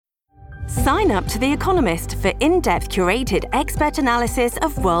Sign up to The Economist for in-depth curated expert analysis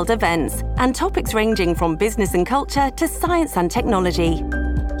of world events and topics ranging from business and culture to science and technology.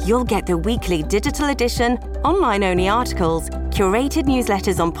 You'll get the weekly digital edition, online-only articles, curated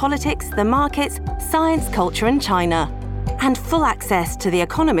newsletters on politics, the markets, science, culture and China, and full access to The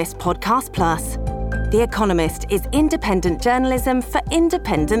Economist Podcast Plus. The Economist is independent journalism for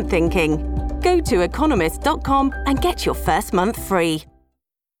independent thinking. Go to economist.com and get your first month free.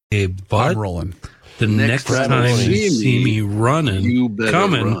 Hey, bud, I'm rolling. The next time you see me running, you better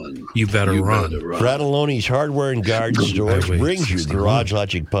run. Fratelloni's Hardware and Garden Stores brings you the Garage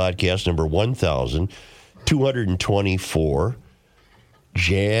Logic Podcast number 1224,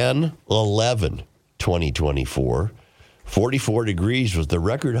 Jan 11, 2024. 44 degrees was the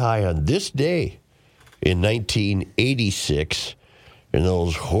record high on this day in 1986. And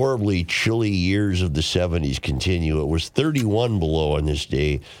those horribly chilly years of the 70s continue. It was 31 below on this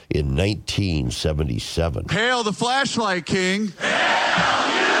day in 1977. Hail the flashlight king. Hail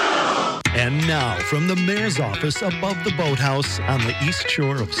you! And now, from the mayor's office above the boathouse on the east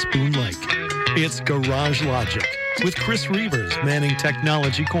shore of Spoon Lake, it's Garage Logic with Chris Reavers manning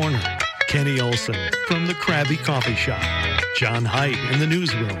Technology Corner, Kenny Olson from the Krabby Coffee Shop, John Haidt in the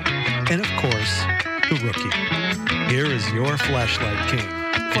newsroom, and of course, the Rookie. Here is your flashlight king,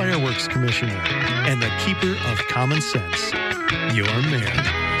 fireworks commissioner, and the keeper of common sense, your mayor,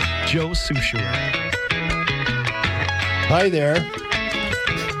 Joe Soucheray. Hi there.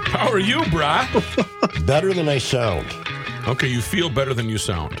 How are you, brah? Better than I sound. Okay, you feel better than you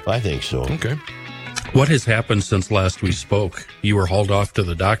sound. I think so. Okay. What has happened since last we spoke? You were hauled off to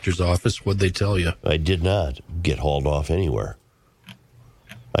the doctor's office. What'd they tell you? I did not get hauled off anywhere.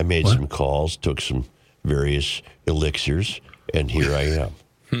 I made some calls, took some various elixirs, and here I am.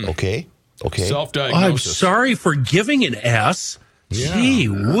 Okay? Self-diagnosis. I'm sorry for giving an S. Yeah. Gee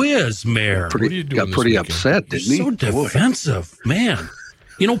whiz, Mayor. What are you doing Got pretty this weekend? upset, didn't he? So defensive, man.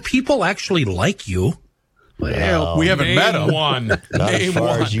 You know, people actually like you. Well, we haven't met him. Not as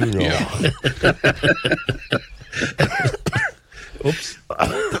far as you know. Yeah. Oops.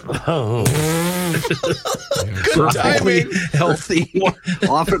 Good timing. Healthy.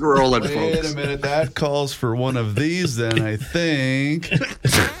 Off and rolling, Wait folks. a minute. That calls for one of these, then, I think.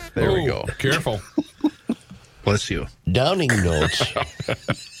 There we go. Careful. Bless you. Downing notes.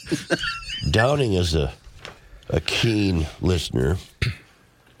 Downing is a keen listener.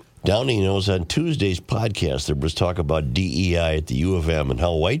 Downing knows on Tuesday's podcast there was talk about DEI at the U of M and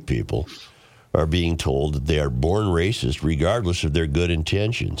how white people are being told that they are born racist regardless of their good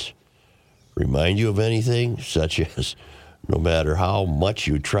intentions. Remind you of anything? Such as, no matter how much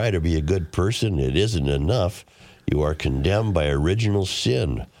you try to be a good person, it isn't enough. You are condemned by original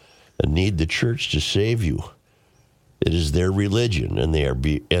sin and need the church to save you. It is their religion, and they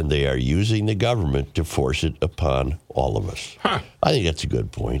are using the government to force it upon all of us. Huh. I think that's a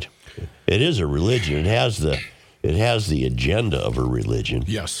good point. It is a religion. It has the agenda of a religion.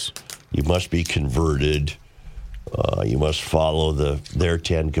 Yes. You must be converted. You must follow their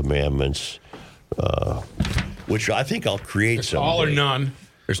 10 Commandments, which I think I'll create It's someday. all or none.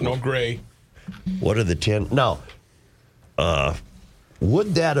 There's no gray. What are the 10? Now,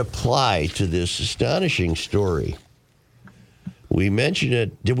 would that apply to this astonishing story? We mentioned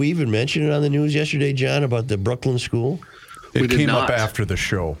it. Did we even mention it on the news yesterday, John, about the Brooklyn school? It did came not. up after the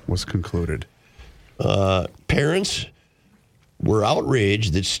show was concluded. Parents were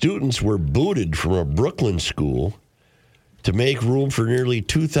outraged that students were booted from a Brooklyn school to make room for nearly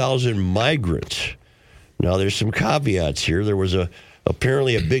 2,000 migrants. Now, there's some caveats here. There was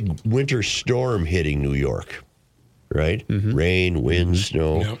apparently a big winter storm hitting New York, right? Mm-hmm. Rain, wind,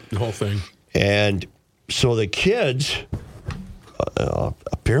 snow. Yep, the whole thing. And so the kids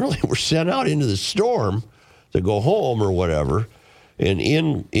apparently were sent out into the storm to go home or whatever. And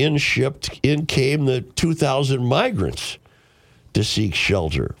in came the 2,000 migrants to seek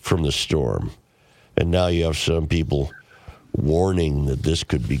shelter from the storm. And now you have some people warning that this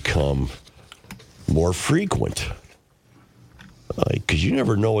could become more frequent. Because you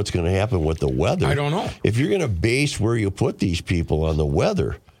never know what's going to happen with the weather. I don't know. If you're going to base where you put these people on the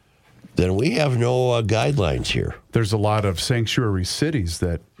weather, then we have no guidelines here. There's a lot of sanctuary cities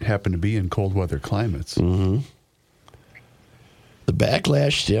that happen to be in cold weather climates. Mm-hmm. The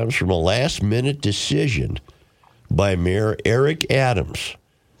backlash stems from a last-minute decision by Mayor Eric Adams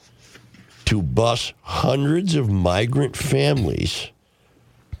to bus hundreds of migrant families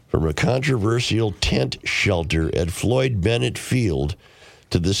from a controversial tent shelter at Floyd Bennett Field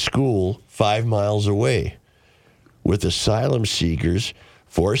to the school 5 miles away, with asylum seekers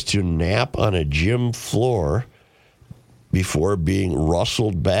forced to nap on a gym floor before being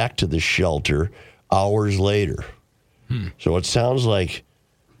rustled back to the shelter hours later. So it sounds like,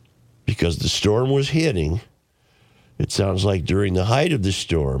 because the storm was hitting, it sounds like during the height of the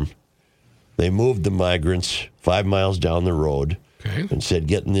storm, they moved the migrants 5 miles down the road and said,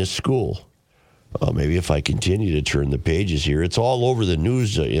 get in this school. Maybe if I continue to turn the pages here, it's all over the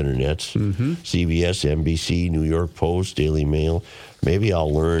news internets, CBS, NBC, New York Post, Daily Mail. Maybe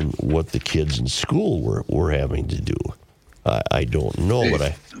I'll learn what the kids in school were having to do. I don't know,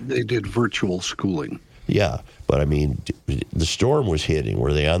 they did virtual schooling. Yeah, but I mean, the storm was hitting.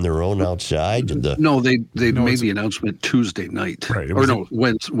 Were they on their own outside? No, they made the announcement Tuesday night. Right. Or no,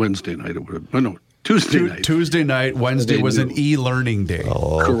 Wednesday night. It would have, no, Tuesday night. Tuesday night. Wednesday was an e-learning day.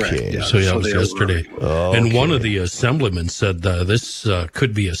 Oh, Correct. okay. Yeah. So it was yesterday. And one Okay. of the assemblymen said this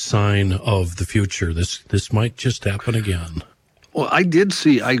could be a sign of the future. This might just happen again. Well, I did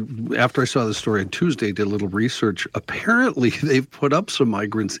see, after I saw the story on Tuesday, did a little research. Apparently, they've put up some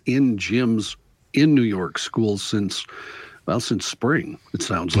migrants in gyms in New York schools since spring, it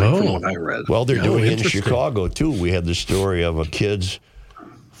sounds like, from what I read. Well, they're doing it in interesting. Chicago, too. We had the story of a kid's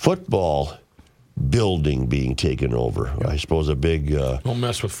football building being taken over. I suppose a big... Don't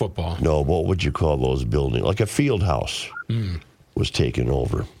mess with football. no, what would you call those buildings? Like a field house was taken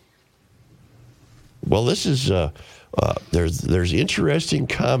over. Well, this is... there's interesting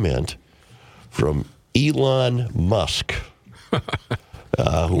comment from Elon Musk.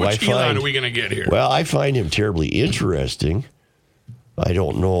 Who Which I find, Elon are we going to get here? Well, I find him terribly interesting. I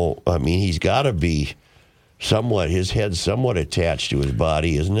don't know. I mean, he's got to be his head's somewhat attached to his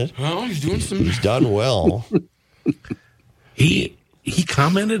body, isn't it? Well, he's doing some... He's done well. He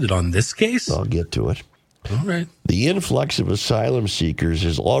commented on this case? I'll get to it. All right. The influx of asylum seekers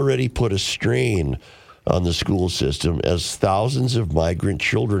has already put a strain on the school system as thousands of migrant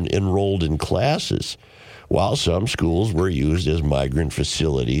children enrolled in classes, while some schools were used as migrant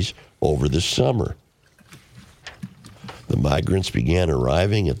facilities over the summer. The migrants began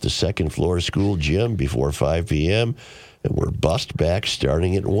arriving at the second-floor school gym before 5 p.m. and were bussed back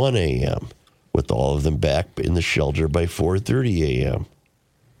starting at 1 a.m., with all of them back in the shelter by 4:30 a.m.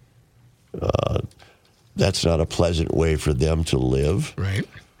 That's not a pleasant way for them to live. Right.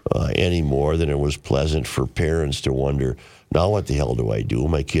 Any more than it was pleasant for parents to wonder, now what the hell do I do?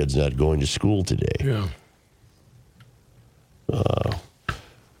 My kid's not going to school today. Yeah.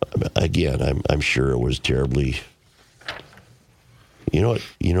 Again, I'm sure it was terribly. You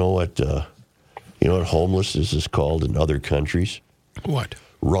know what homelessness is called in other countries? What?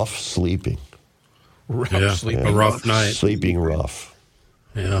 Rough sleeping. Yeah, Sleeping. a rough night. Sleeping rough.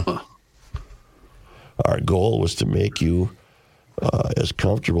 Yeah. Our goal was to make you as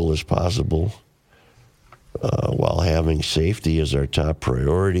comfortable as possible while having safety as our top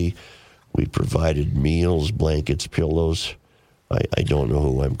priority. We provided meals, blankets, pillows. I don't know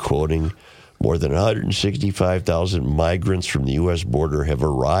who I'm quoting. More than 165,000 migrants from the U.S. border have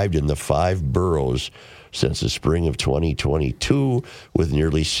arrived in the 5 boroughs since the spring of 2022, with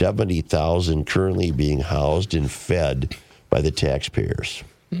nearly 70,000 currently being housed and fed by the taxpayers.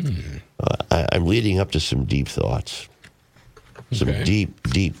 I'm leading up to some deep thoughts. Some deep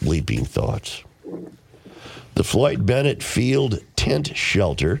leaping thoughts. The Floyd Bennett Field tent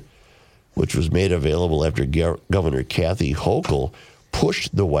shelter, which was made available after Governor Kathy Hochul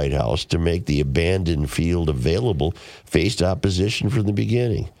pushed the White House to make the abandoned field available, faced opposition from the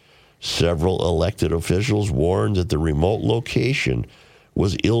beginning. Several elected officials warned that the remote location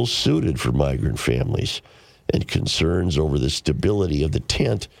was ill-suited for migrant families, and concerns over the stability of the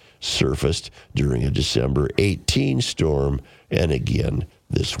tent surfaced during a December 18 storm and again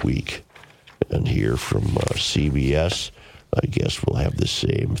this week. And here from CBS, I guess we'll have the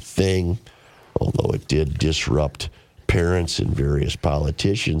same thing, although it did disrupt parents and various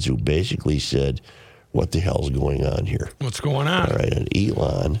politicians who basically said, what the hell's going on here? What's going on? All right,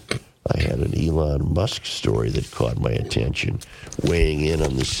 I had an Elon Musk story that caught my attention, weighing in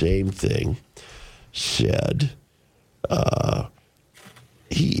on the same thing, said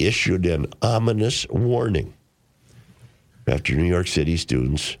he issued an ominous warning after New York City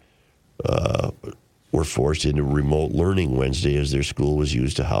students were forced into remote learning Wednesday as their school was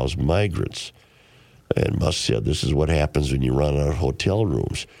used to house migrants. And Musk said, this is what happens when you run out of hotel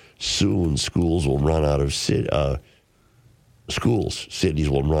rooms. Soon schools will run out of cities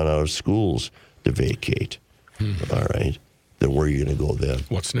will run out of schools to vacate. All right. Then where are you going to go then?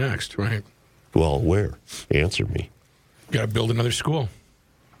 What's next, right? Well, where? Answer me. Got to build another school.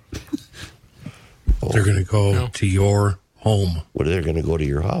 They're going to go to your home. What, are they going to go to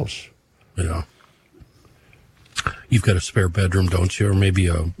your house? Yeah. You've got a spare bedroom, don't you? Or maybe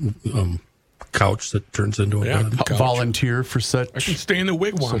a couch that turns into a Yeah. bed. Couch. Volunteer for I can stay in the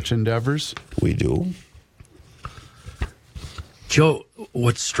wigwam. such endeavors. We do. Joe,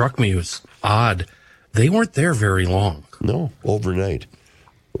 what struck me was odd. They weren't there very long. No, overnight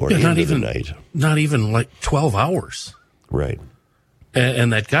or Yeah, into the night. Not even like 12 hours. Right.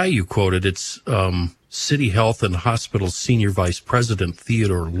 And that guy you quoted, it's City Health and Hospital Senior Vice President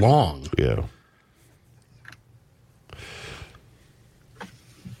Theodore Long. Yeah.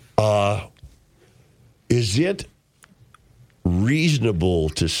 Is it reasonable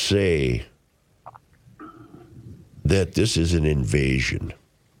to say that this is an invasion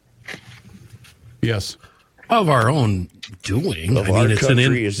Yes. Of our own doing. of our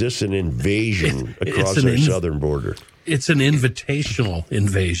country? Is this an invasion across our southern border? It's an invitational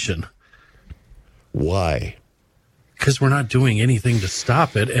invasion. Why? Because we're not doing anything to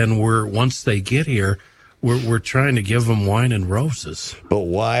stop it, and once they get here, we're trying to give them wine and roses. But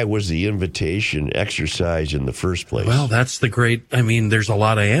why was the invitation exercised in the first place? Well, that's the great. I mean, there's a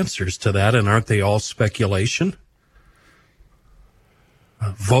lot of answers to that, and aren't they all speculation?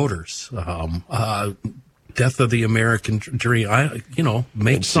 Voters, death of the American dream.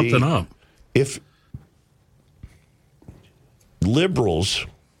 Make And see, something up. If liberals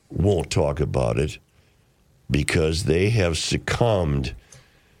won't talk about it because they have succumbed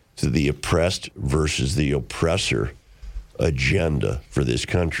to the oppressed versus the oppressor agenda for this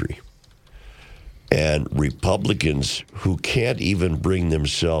country. And Republicans who can't even bring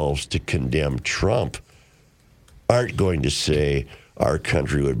themselves to condemn Trump aren't going to say our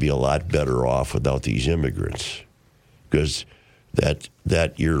country would be a lot better off without these immigrants, because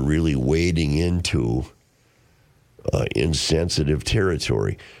that you're really wading into insensitive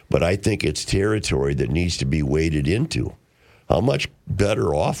territory. But I think it's territory that needs to be waded into. How much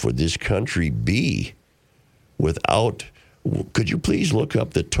better off would this country be without? Could you please look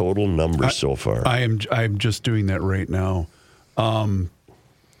up the total numbers so far? I'm just doing that right now. And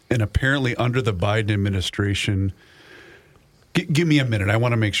apparently under the Biden administration, give me a minute. I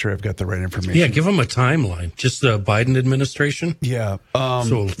want to make sure I've got the right information. Yeah, give them a timeline. Just the Biden administration? Yeah.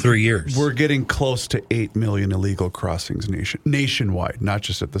 So 3 years. We're getting close to 8 million illegal crossings nationwide, not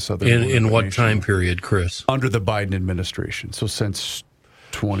just at the southern border. In but what nationwide. time period, Chris? Under the Biden administration. So since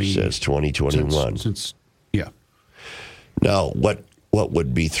 2021. Yeah. Now, what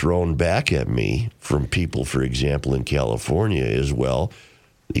would be thrown back at me from people, for example, in California is, well,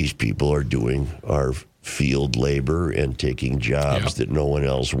 these people are doing our field labor and taking jobs that no one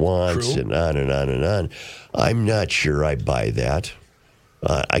else wants. True. And on and on and on. I'm not sure I buy that.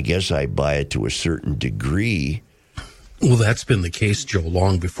 I guess I buy it to a certain degree. Well, that's been the case, Joe,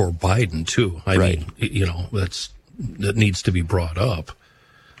 long before Biden, too. I Right. mean, that needs to be brought up.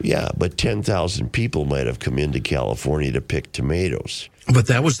 Yeah, but 10,000 people might have come into California to pick tomatoes. But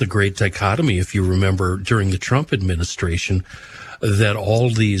that was the great dichotomy, if you remember, during the Trump administration, that all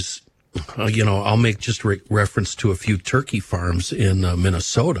these, I'll make just reference to a few turkey farms in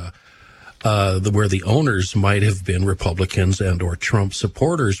Minnesota, where the owners might have been Republicans and or Trump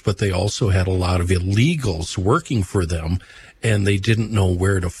supporters, but they also had a lot of illegals working for them, and they didn't know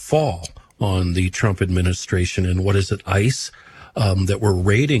where to fall on the Trump administration and ICE, that were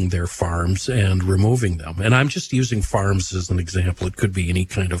raiding their farms and removing them. And I'm just using farms as an example. It could be any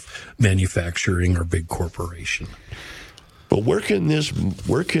kind of manufacturing or big corporation. But where can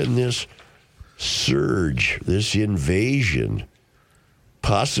this surge, this invasion,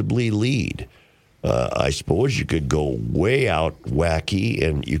 possibly lead? I suppose you could go way out wacky,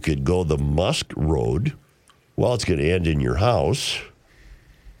 and you could go the Musk road. Well, it's going to end in your house,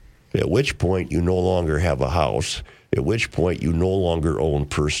 at which point you no longer have a house, at which point you no longer own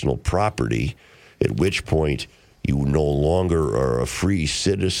personal property, at which point you no longer are a free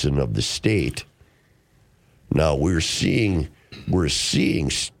citizen of the state. Now, we're seeing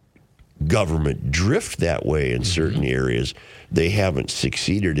government drift that way in certain areas. They haven't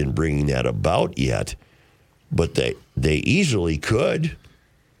succeeded in bringing that about yet, but they easily could,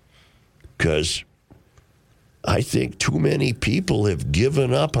 because I think too many people have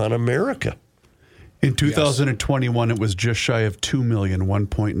given up on America. In 2021, it was just shy of 2 million,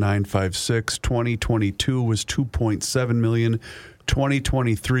 1.956. 2022 was 2.7 million.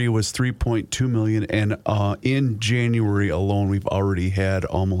 2023 was 3.2 million. And in January alone, we've already had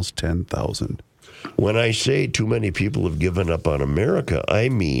almost 10,000. When I say too many people have given up on America, I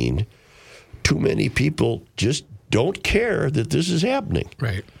mean too many people just don't care that this is happening.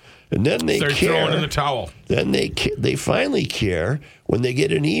 Right. And then they They're care. throwing in the towel. Then they finally care when they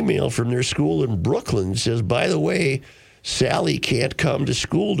get an email from their school in Brooklyn that says, by the way, Sally can't come to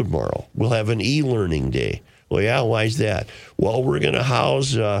school tomorrow. We'll have an e-learning day. Well, yeah, why is that? Well, we're going to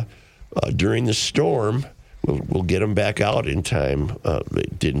house during the storm. We'll get them back out in time. They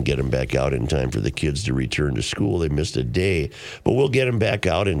didn't get them back out in time for the kids to return to school. They missed a day. But we'll get them back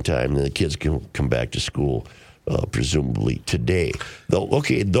out in time, and the kids can come back to school, presumably today. Though,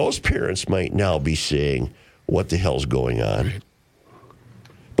 okay, those parents might now be saying, what the hell's going on? Right.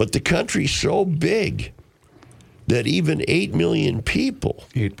 But the country's so big that even 8 million people,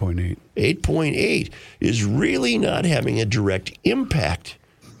 8.8, is really not having a direct impact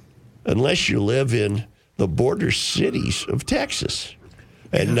unless you live in the border cities of Texas.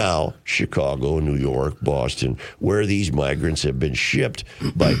 And now Chicago, New York, Boston, where these migrants have been shipped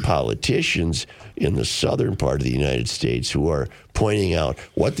by politicians in the southern part of the United States who are pointing out,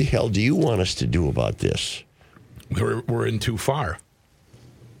 what the hell do you want us to do about this? We're in too far.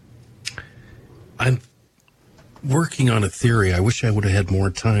 I'm working on a theory. I wish I would have had more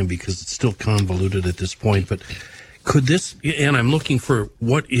time because it's still convoluted at this point. But could this, and I'm looking for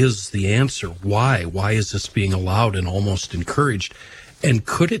what is the answer? Why? Why is this being allowed and almost encouraged? And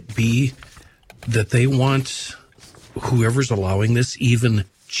could it be that they want whoever's allowing this even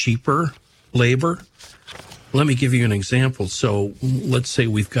cheaper labor? Let me give you an example. So let's say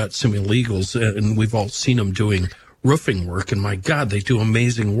we've got some illegals and we've all seen them doing roofing work, and my God, they do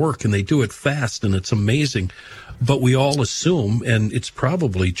amazing work and they do it fast and it's amazing. But we all assume, and it's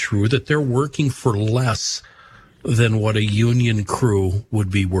probably true, that they're working for less than what a union crew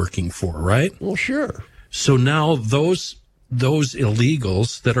would be working for, right? Well, sure. So now those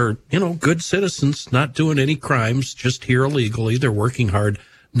illegals that are, good citizens, not doing any crimes, just here illegally, they're working hard.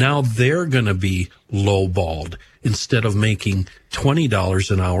 Now they're going to be lowballed. Instead of making $20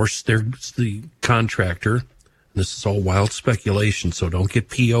 an hour, the contractor. This is all wild speculation, so don't get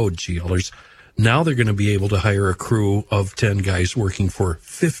PO'd, GLers. Now they're going to be able to hire a crew of 10 guys working for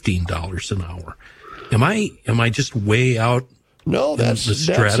 $15 an hour. Am I just way out? No, that's the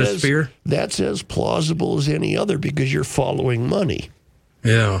stratosphere. That's as plausible as any other because you're following money.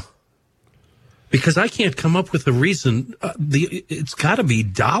 Yeah. Because I can't come up with a reason. It's got to be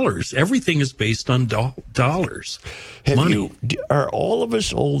dollars. Everything is based on dollars. Money. Are all of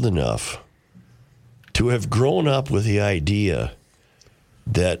us old enough to have grown up with the idea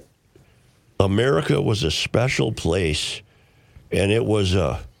that America was a special place and it was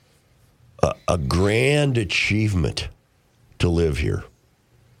a grand achievement to live here?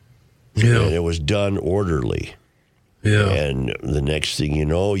 Yeah. And it was done orderly. Yeah. And the next thing you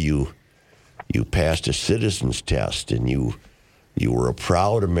know, you passed a citizen's test and you were a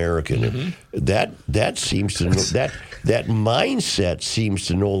proud American. Mm-hmm. That seems to that mindset seems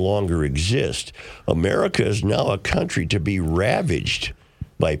to no longer exist. America is now a country to be ravaged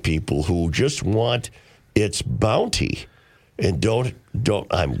by people who just want its bounty and don't.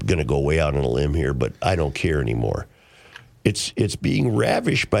 I'm going to go way out on a limb here, but I don't care anymore. It's being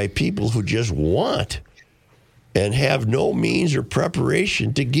ravished by people who just want and have no means or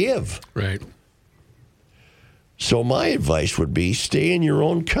preparation to give. Right. So my advice would be stay in your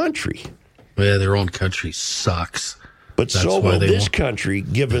own country. Yeah, their own country sucks. But so will this country,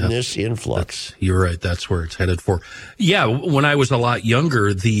 given this influx. You're right. That's where it's headed for. Yeah, when I was a lot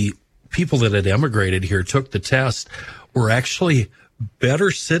younger, the people that had emigrated here took the test were actually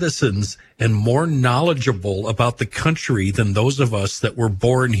better citizens and more knowledgeable about the country than those of us that were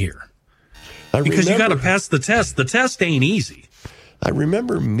born here. Because you got to pass the test. The test ain't easy. I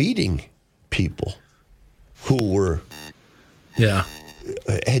remember meeting people who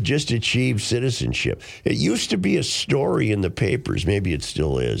had just achieved citizenship. It used to be a story in the papers, maybe it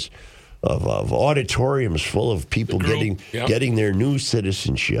still is, of auditoriums full of people getting their new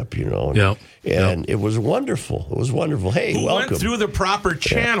citizenship, And it was wonderful. It was wonderful. Hey, welcome. Went through the proper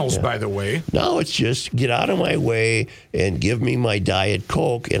channels, by the way. Now it's just get out of my way and give me my Diet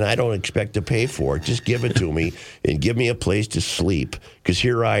Coke, and I don't expect to pay for it. Just give it to me and give me a place to sleep, because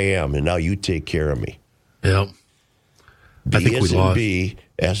here I am, and now you take care of me. Yeah. I think we lost. B,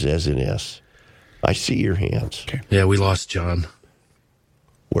 S as in S. I see your hands. Okay. Yeah, we lost John.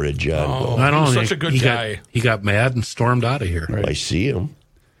 Where did John go? I don't know. Such a good guy. He got mad and stormed out of here. Right. I see him.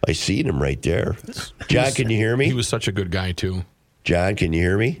 I see him right there. John, can you hear me? He was such a good guy, too. John, can you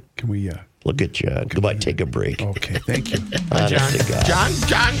hear me? Can we, Look at John. Goodbye, take a break. Okay, thank you.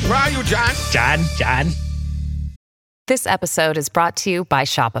 John, where are you, John? John. This episode is brought to you by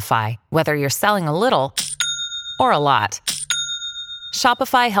Shopify. Whether you're selling a little or a lot,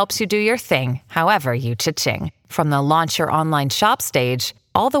 Shopify helps you do your thing, however you cha-ching. From the launch your online shop stage,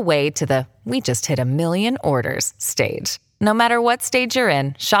 all the way to the we just hit 1 million orders stage. No matter what stage you're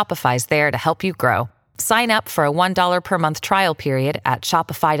in, Shopify's there to help you grow. Sign up for a $1 per month trial period at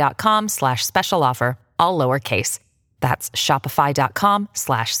shopify.com/special offer, all lowercase. That's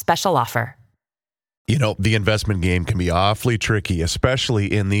shopify.com/special offer. You know, the investment game can be awfully tricky,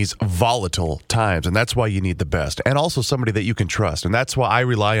 especially in these volatile times. And that's why you need the best. And also somebody that you can trust. And that's why I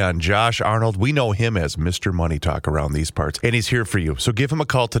rely on Josh Arnold. We know him as Mr. Money Talk around these parts. And he's here for you. So give him a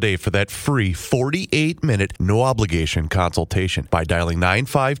call today for that free 48-minute, no-obligation consultation by dialing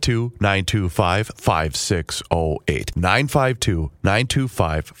 952-925-5608.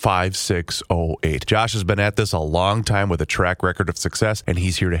 952-925-5608. Josh has been at this a long time with a track record of success, and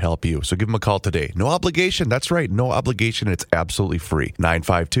he's here to help you. So give him a call today. No obligation. That's right. No obligation. It's absolutely free.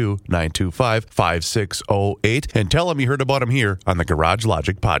 952-925-5608. And tell him you heard about him here on the Garage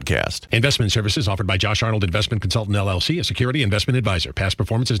Logic podcast. Investment services offered by Josh Arnold Investment Consultant LLC, a security investment advisor. Past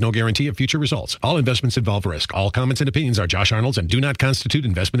performance is no guarantee of future results. All investments involve risk. All comments and opinions are Josh Arnold's and do not constitute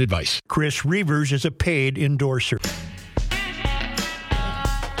investment advice. Chris Reavers is a paid endorser.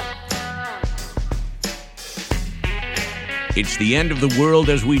 It's the end of the world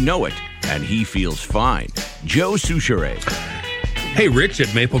as we know it, and he feels fine. Joe Souchere. Hey, Rich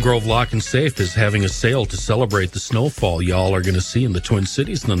at Maple Grove Lock and Safe is having a sale to celebrate the snowfall y'all are going to see in the Twin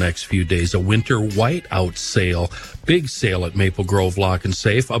Cities in the next few days. A winter whiteout sale. Big sale at Maple Grove Lock and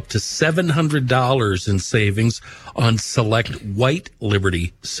Safe. Up to $700 in savings on select white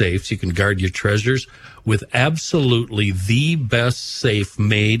Liberty safes. You can guard your treasures with absolutely the best safe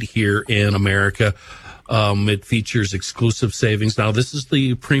made here in America. It features exclusive savings. Now, this is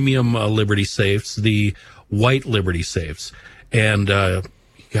the premium Liberty safes, the white Liberty safes. And you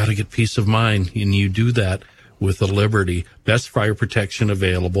got to get peace of mind, and you do that with the Liberty. Best fire protection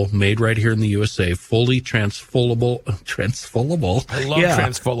available, made right here in the USA, fully transfoldable. I love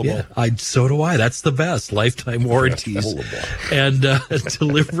transfoldable. Yeah, so do I. That's the best. Lifetime warranties. And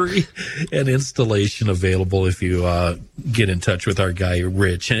delivery and installation available if you get in touch with our guy,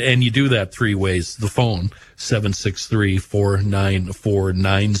 Rich. And you do that three ways. The phone,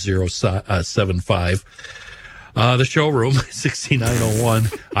 763-494-9075. The showroom, 6901.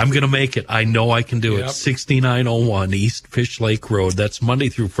 I'm going to make it. I know I can do it. 6901 East Fish Lake Road. That's Monday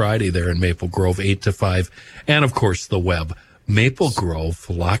through Friday there in Maple Grove, 8 to 5. And, of course, the web,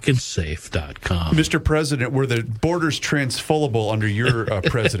 maplegrovelockandsafe.com. Mr. President, were the borders transfoldable under your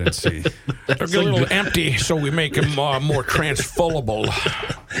presidency? They're a little empty, so we make them more transfoldable.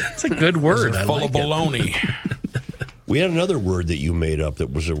 That's a good word. Full of baloney. We had another word that you made up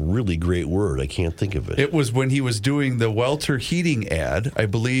that was a really great word. I can't think of it. It was when he was doing the Welter heating ad. I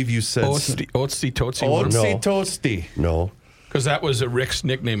believe you said... Otsy Totsy. Otsy Toasty. No. Because that was Rick's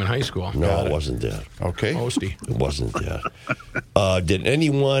nickname in high school. No, it wasn't that. Okay. Osty. It wasn't that. Did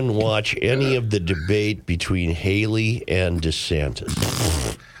anyone watch any of the debate between Haley and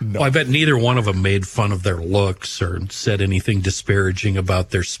DeSantis? No. Well, I bet neither one of them made fun of their looks or said anything disparaging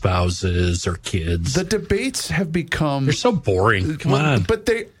about their spouses or kids. The debates have become... They're so boring. Come on. But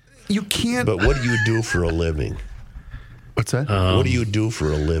you can't... But what do you do for a living? What's that? What do you do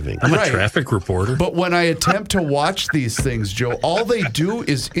for a living? I'm a traffic reporter. But when I attempt to watch these things, Joe, all they do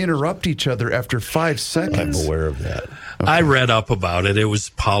is interrupt each other after 5 seconds. I'm aware of that. Okay. I read up about it. It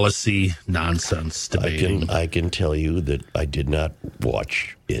was policy nonsense debating. I can tell you that I did not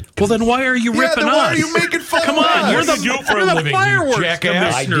watch it. Well, then why are you ripping on? Why are you making fun Come of on, us? you're the fireworks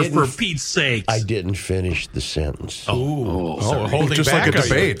jackass. commissioner, for Pete's sakes. I didn't finish the sentence. Holding just back, like a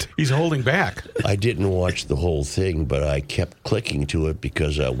debate. He's holding back. I didn't watch the whole thing, but I kept clicking to it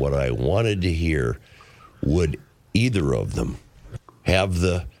because what I wanted to hear, would either of them have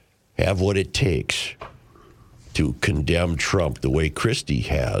what it takes to condemn Trump the way Christie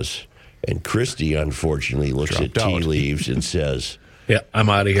has? And Christie, unfortunately, looks at tea leaves and says, "Yeah, I'm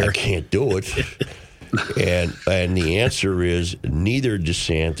out of here. I can't do it." and the answer is neither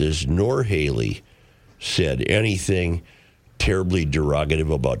DeSantis nor Haley said anything terribly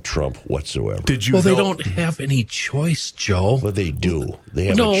derogative about Trump whatsoever. Did you? Well, they don't have any choice, Joe. Well, they do. They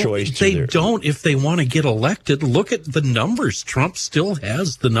have a choice. They don't if they want to get elected. Look at the numbers. Trump still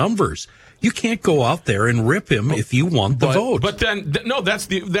has the numbers. You can't go out there and rip him if you want the vote. But then, no, that's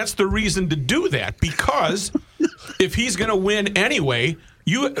the reason to do that. Because if he's going to win anyway,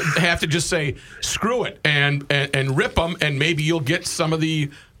 you have to just say, screw it, and rip him, and maybe you'll get some of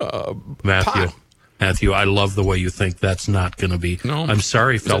the pot. Matthew, I love the way you think. That's not going to be. No. I'm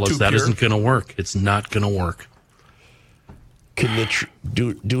sorry, fellas. That isn't going to work. It's not going to work. Can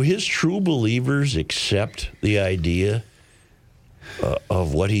do his true believers accept the idea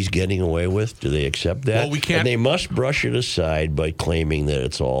of what he's getting away with? Do they accept that? Well, we can't. And they must brush it aside by claiming that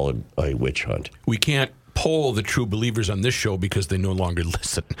it's all a witch hunt. We can't poll the true believers on this show because they no longer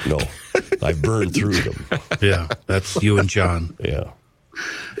listen. No, I burned through them. Yeah, that's you and John. Yeah.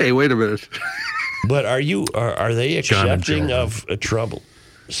 Hey, wait a minute. But are they accepting of Trump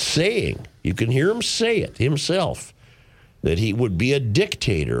saying, you can hear him say it himself, that he would be a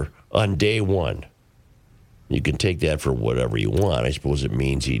dictator on day one? You can take that for whatever you want. I suppose it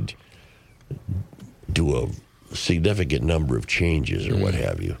means he'd do a significant number of changes or what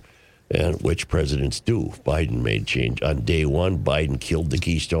have you, and which presidents do. Biden made change. On day one, Biden killed the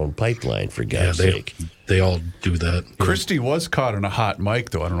Keystone Pipeline, for God's sake. They all do that. Christie was caught on a hot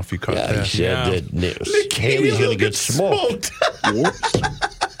mic, though. I don't know if you caught that. He said that Haley's going to get smoked.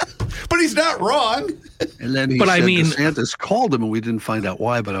 But he's not wrong. And then DeSantis called him, and we didn't find out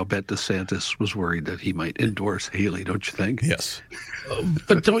why, but I'll bet DeSantis was worried that he might endorse Haley, don't you think? Yes.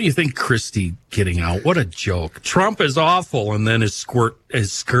 But don't you think Christie getting out? What a joke! Trump is awful, and then his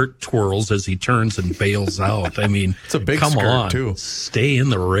skirt twirls as he turns and bails out. I mean, it's a big come skirt on, too. Stay in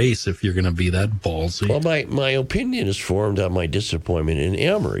the race if you're going to be that ballsy. Well, my opinion is formed on my disappointment in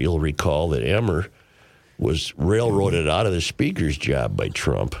Emmer. You'll recall that Emmer was railroaded out of the speaker's job by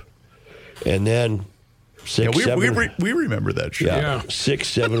Trump, and then we remember that shit. Yeah,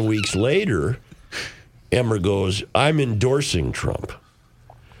 6-7 weeks later, Emmer goes, "I'm endorsing Trump."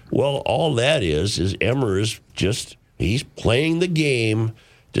 Well, all that is Emmer is he's playing the game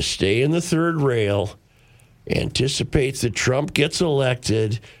to stay in the third rail, anticipates that Trump gets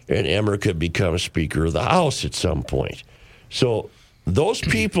elected, and Emmer could become Speaker of the House at some point. So those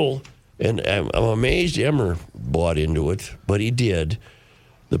people, and I'm amazed Emmer bought into it, but he did.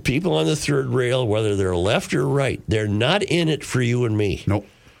 The people on the third rail, whether they're left or right, they're not in it for you and me. Nope.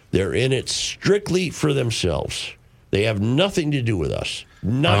 They're in it strictly for themselves. They have nothing to do with us.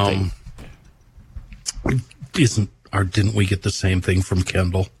 Nothing. Didn't we get the same thing from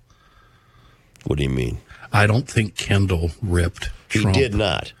Kendall? What do you mean? I don't think Kendall ripped Trump. He did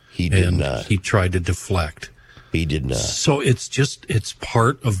not. He did not. He tried to deflect. He did not. So it's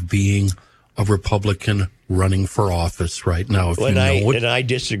part of being a Republican running for office right now. And I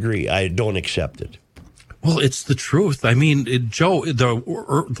disagree. I don't accept it. Well, it's the truth. I mean, Joe,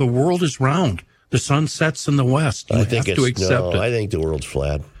 the world is round. The sun sets in the west. You have to accept it. I think the world's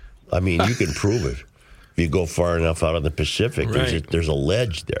flat. I mean, you can prove it. If you go far enough out of the Pacific, there's a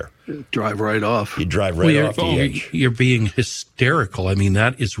ledge there. Drive right off. You drive right off the edge. You're being hysterical. I mean,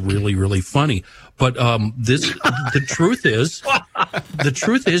 that is really, really funny. But the truth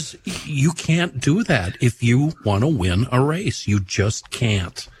is, you can't do that if you want to win a race. You just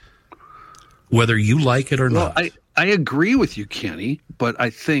can't, whether you like it or not. I agree with you, Kenny, but I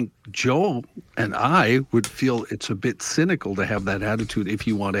think Joe and I would feel it's a bit cynical to have that attitude if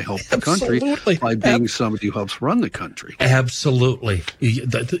you want to help the country by being somebody who helps run the country. Absolutely.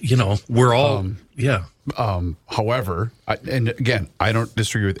 We're all, however, and again, I don't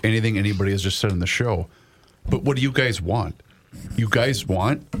disagree with anything anybody has just said on the show, but what do you guys want? You guys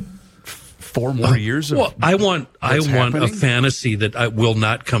want 4 more years of I want happening? a fantasy that will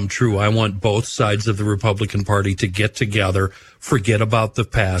not come true. I want both sides of the Republican Party to get together, forget about the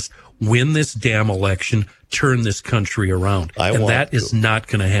past, win this damn election, turn this country around. That is not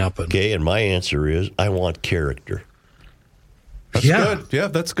going to happen. Okay, and my answer is I want character. That's good. Yeah,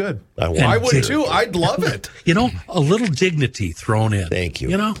 that's good. I would too. I'd love it. A little dignity thrown in. Thank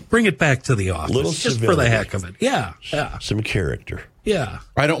you. Bring it back to the office. Little just civility. for the heck of it. Yeah. Some character. Yeah.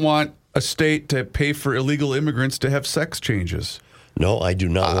 I don't want a state to pay for illegal immigrants to have sex changes. No, I do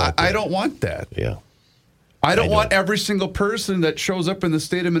not want that. I don't want that. Yeah. I don't want every single person that shows up in the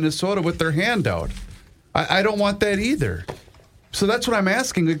state of Minnesota with their hand out. I don't want that either. So that's what I'm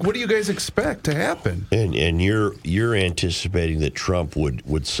asking. Like, what do you guys expect to happen? And you're anticipating that Trump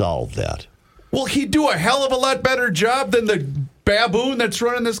would solve that. Well, he'd do a hell of a lot better job than the baboon that's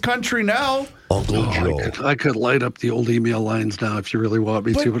running this country now. Uncle Joe. I could light up the old email lines now if you really want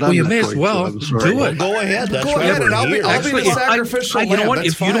me to. But you may as well do it. Well, go ahead. That's go ahead, and I'll be the sacrificial lamb. You know what? That's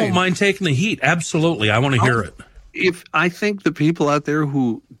if you don't mind taking the heat, absolutely. I want to hear it. If I think the people out there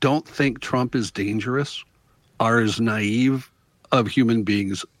who don't think Trump is dangerous are as naive of human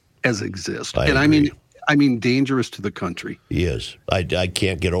beings as exist. I mean dangerous to the country. He is. I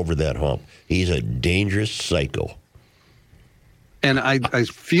can't get over that hump. He's a dangerous psycho. And I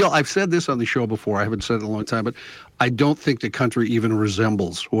feel, I've said this on the show before, I haven't said it in a long time, but I don't think the country even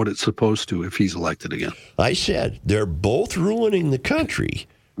resembles what it's supposed to if he's elected again. I said, they're both ruining the country.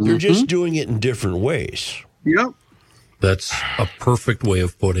 They're just doing it in different ways. Yep. That's a perfect way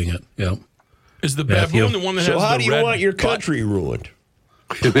of putting it. Yep. Is the baboon the one that has the red? So how do you want your country ruined?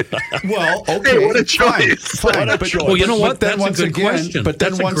 Well, okay. Hey, what a choice. Fine. Well, you know what? Then That's a good question. But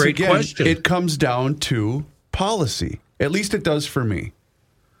then That's once a great again, question. it comes down to policy. At least it does for me.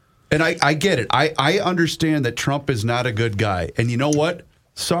 And I get it. I understand that Trump is not a good guy. And you know what?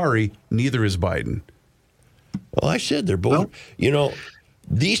 Sorry, neither is Biden. Well, I said they're both.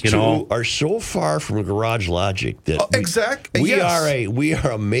 These two are so far from garage logic that we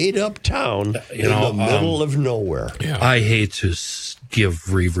are a made up town in the middle of nowhere. Yeah. I hate to give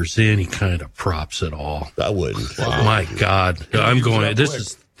Reavers any kind of props at all. I wouldn't. Wow. My God, I'm going. This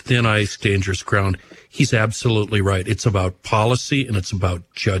is thin ice, dangerous ground. He's absolutely right. It's about policy and it's about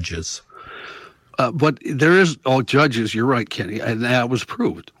judges. But there is judges. You're right, Kenny, and that was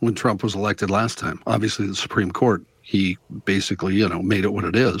proved when Trump was elected last time. Obviously, the Supreme Court, he basically, made it what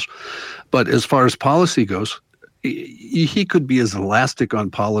it is. But as far as policy goes, he could be as elastic on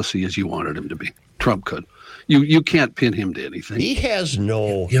policy as you wanted him to be. Trump could. You can't pin him to anything. He has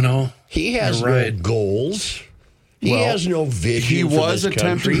no. He has no goals. He has no vision. He was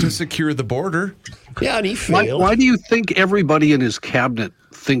attempting to secure the border. Yeah, and he failed. Why do you think everybody in his cabinet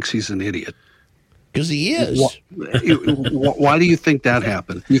thinks he's an idiot? Because he is. Why do you think that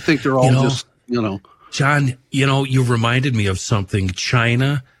happened? You think they're all just. John, you reminded me of something,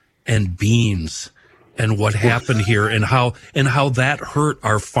 China and beans and what happened here and how that hurt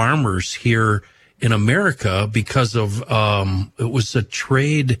our farmers here in America because of it was a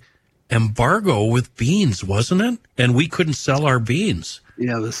trade embargo with beans, wasn't it? And we couldn't sell our beans.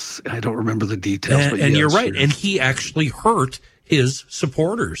 Yeah, I don't remember the details. And you're right. And he actually hurt his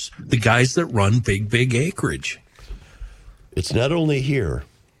supporters, the guys that run big acreage. It's not only here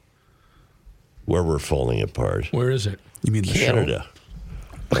where we're falling apart. Where is it? You mean the Canada?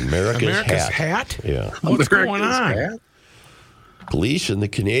 America's hat. Yeah. What's going on? Hat? Police in the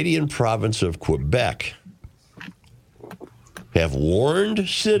Canadian province of Quebec have warned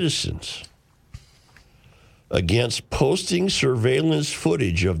citizens against posting surveillance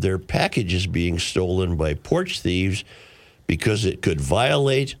footage of their packages being stolen by porch thieves because it could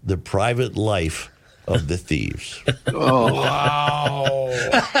violate the private life of the thieves. Oh, wow.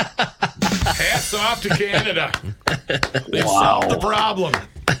 Hats off to Canada. They've solved the problem.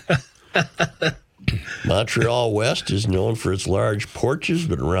 Montreal West is known for its large porches,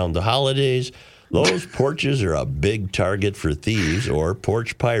 but around the holidays, those porches are a big target for thieves or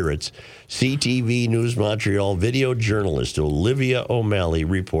porch pirates. CTV News Montreal video journalist Olivia O'Malley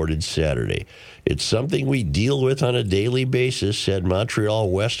reported Saturday. It's something we deal with on a daily basis, said Montreal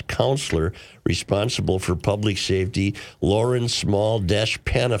West counselor responsible for public safety, Lauren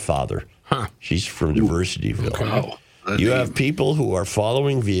Small-Panafather. She's from Diversityville. Wow. You have people who are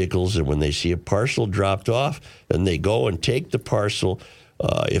following vehicles, and when they see a parcel dropped off, then they go and take the parcel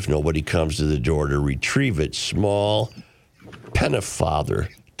if nobody comes to the door to retrieve it. Small-Panafather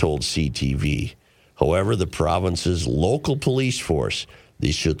told CTV. However, the province's local police force,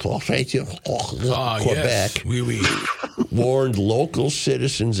 the Quebec, warned local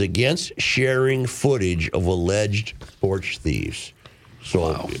citizens against sharing footage of alleged porch thieves.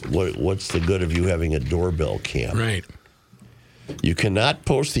 So what's the good of you having a doorbell cam? Right. You cannot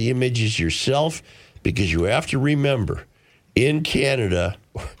post the images yourself because you have to remember, in Canada,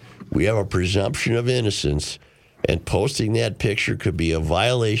 we have a presumption of innocence, and posting that picture could be a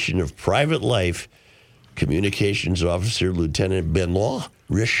violation of private life, Communications Officer Lieutenant Benoit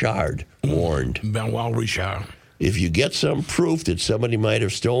Richard warned. Benoit Richard. If you get some proof that somebody might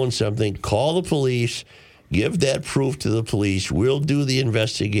have stolen something, call the police. Give that proof to the police. We'll do the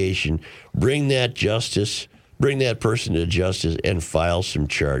investigation. Bring that person to justice and file some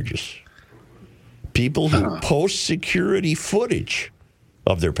charges. People who post security footage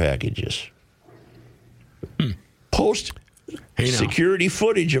of their packages. Post security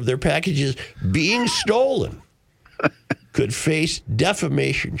footage of their packages being stolen could face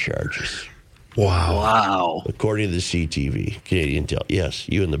defamation charges. Wow. According to the CTV, Canadian Tel. Yes,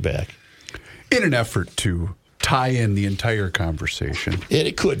 you in the back. In an effort to tie in the entire conversation. And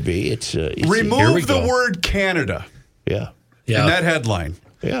it could be. It's remove the word Canada. Yeah. In that headline.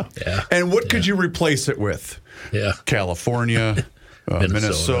 Yeah. And what could you replace it with? Yeah. California,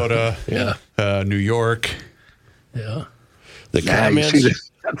 Minnesota, New York. Yeah. The comments. You see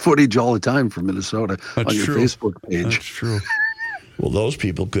that footage all the time from Minnesota on your Facebook page. That's true. Well, those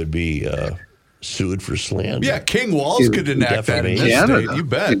people could be sued for slander. Yeah, King Walls could enact that in this state. You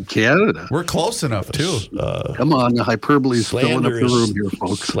bet. In Canada. We're close enough, too. Come on, the hyperbole is filling up the room here,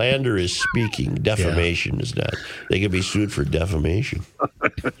 folks. Slander is speaking. Defamation is not. They could be sued for defamation.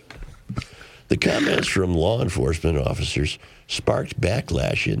 The comments from law enforcement officers sparked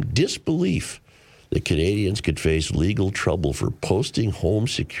backlash and disbelief that Canadians could face legal trouble for posting home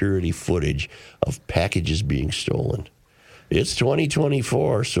security footage of packages being stolen. It's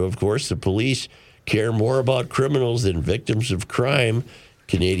 2024, so of course the police care more about criminals than victims of crime,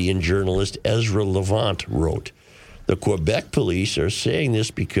 Canadian journalist Ezra Levant wrote. The Quebec police are saying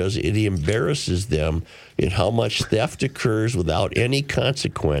this because it embarrasses them in how much theft occurs without any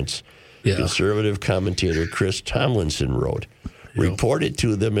consequence. Yeah. Conservative commentator Chris Tomlinson wrote. Report it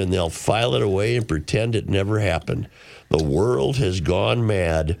to them and they'll file it away and pretend it never happened. The world has gone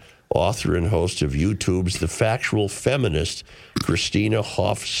mad, author and host of YouTube's The Factual Feminist, Christina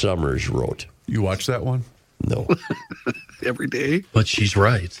Hoff Summers wrote. You watch that one? No. Every day. But she's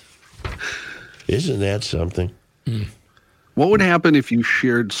right. Isn't that something? What would happen if you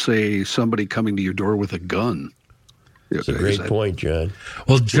shared, say, somebody coming to your door with a gun? It's a great point, John.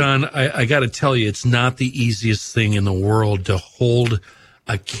 Well, John, I got to tell you, it's not the easiest thing in the world to hold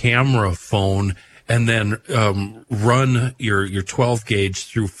a camera phone and then run your 12 gauge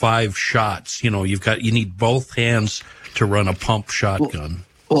through 5 shots. You need both hands to run a pump shotgun.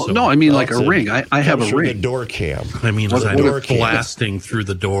 Well, no, I mean like a ring. I have a ring. The door cam. I mean, it's like blasting through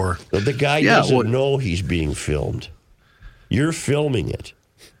the door. The guy doesn't know he's being filmed. You're filming it.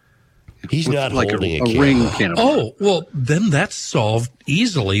 He's not like holding a ring camera. Oh, well, then that's solved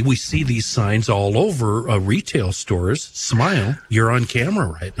easily. We see these signs all over retail stores. Smile, you're on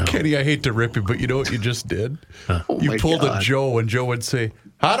camera right now. Kenny, I hate to rip you, but you know what you just did? Huh. You pulled a Joe, and Joe would say,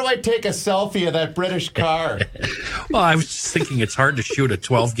 "How do I take a selfie of that British car?" Well, I was just thinking it's hard to shoot a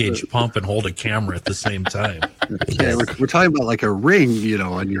 12-gauge pump and hold a camera at the same time. Yeah, we're talking about like a ring,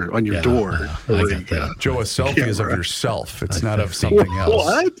 on your door. I get that. Joe, a selfie is of yourself. It's not of something else.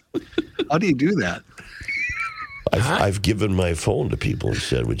 What? How do you do that? I've given my phone to people and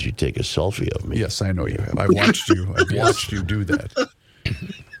said, "Would you take a selfie of me?" Yes, I know you have. I've watched you. I've watched you do that.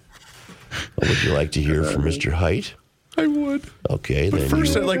 Would you like to hear from Mr. Height? I would. Okay, But then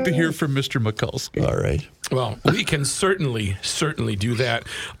first, I'd like to hear from Mr. Mikulski. All right. Well, we can certainly do that.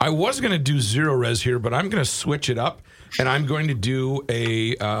 I was going to do zero res here, but I'm going to switch it up, and I'm going to do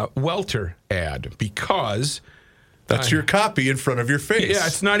a welter ad because That's your copy in front of your face. Yeah,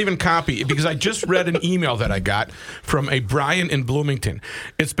 it's not even copy because I just read an email that I got from a Brian in Bloomington.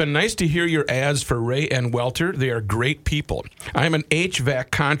 It's been nice to hear your ads for Ray and Welter. They are great people. I'm an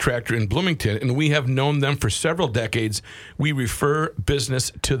HVAC contractor in Bloomington, and we have known them for several decades. We refer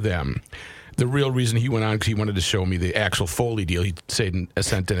business to them. The real reason he went on because he wanted to show me the actual Foley deal. He sent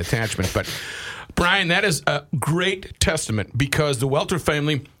an attachment. But, Brian, that is a great testament because the Welter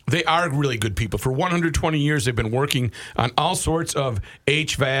family, they are really good people. For 120 years, they've been working on all sorts of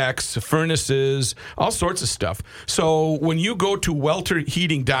HVACs, furnaces, all sorts of stuff. So when you go to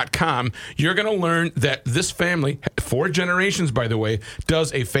welterheating.com, you're going to learn that this family, 4 generations, by the way,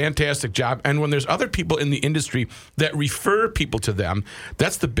 does a fantastic job. And when there's other people in the industry that refer people to them,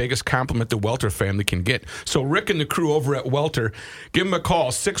 that's the biggest compliment the Welter family can get. So Rick and the crew over at Welter, give them a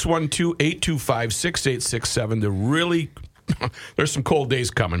call, 612-825-6867. They're really... There's some cold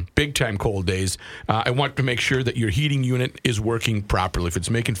days coming, big-time cold days. I want to make sure that your heating unit is working properly. If it's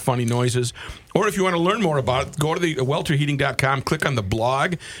making funny noises, or if you want to learn more about it, go to the welterheating.com, click on the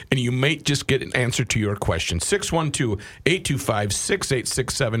blog, and you might just get an answer to your question.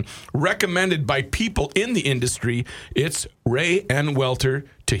 612-825-6867. Recommended by people in the industry. It's Ray and Welter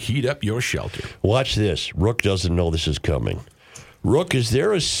to heat up your shelter. Watch this. Rook doesn't know this is coming. Rook, is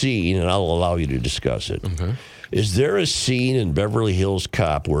there a scene, and I'll allow you to discuss it. Okay. Is there a scene in Beverly Hills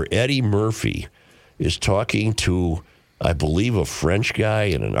Cop where Eddie Murphy is talking to, I believe, a French guy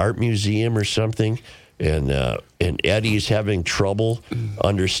in an art museum or something, and Eddie's having trouble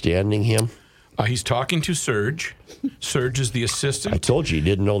understanding him? He's talking to Serge. Serge is the assistant. I told you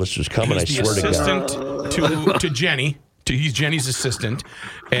didn't know this was coming. He's I swear to God. assistant to Jenny. He's Jenny's assistant,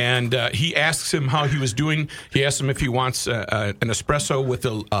 and he asks him how he was doing. He asks him if he wants an espresso with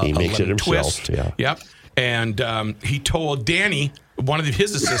a he makes lemon it himself. twist. Yeah. Yep. And he told Danny, one of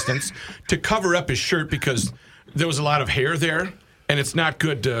his assistants, to cover up his shirt because there was a lot of hair there, and it's not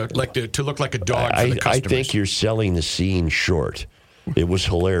good to look like a dog for the customers. I think you're selling the scene short. It was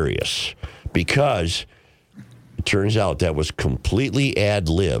hilarious because it turns out that was completely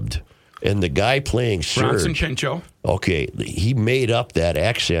ad-libbed. And the guy playing Serge, Bronson Pinchot. Okay, he made up that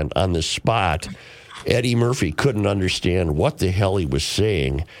accent on the spot. Eddie Murphy couldn't understand what the hell he was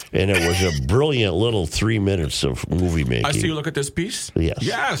saying, and it was a brilliant little 3 minutes of movie making. I see you look at this piece? Yes.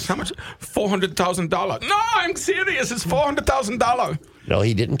 Yes. How much? $400,000. No, I'm serious. It's $400,000. No,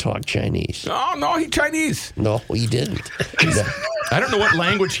 he didn't talk Chinese. Oh, no, he's Chinese. No, he didn't. I don't know what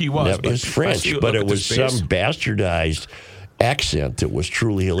language he was. It was French, but it was some bastardized accent that was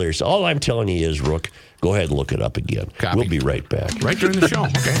truly hilarious. All I'm telling you is, Rook, go ahead and look it up again. Copy. We'll be right back. Right during the show.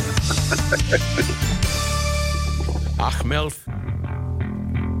 Okay. Melf.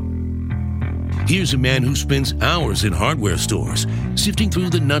 Here's a man who spends hours in hardware stores, sifting through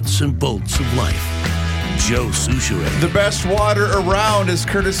the nuts and bolts of life. Joe Souchere. The best water around is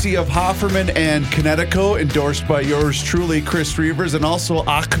courtesy of Hofferman and Connecticut, endorsed by yours truly, Chris Reavers, and also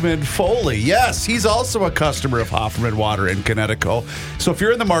Ahmed Foley. Yes, he's also a customer of Hofferman Water in Connecticut. So if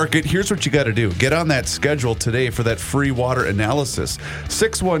you're in the market, here's what you got to do. Get on that schedule today for that free water analysis.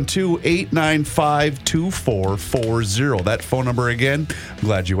 612-895-2440. That phone number again, I'm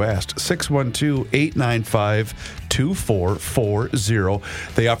glad you asked. 612-895-2440.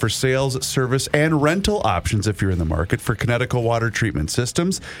 They offer sales, service, and rental options if you're in the market for Connecticut water treatment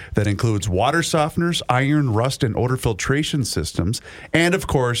systems. That includes water softeners, iron, rust, and odor filtration systems, and of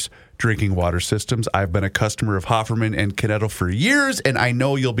course, drinking water systems. I've been a customer of Hofferman and Connecticut for years, and I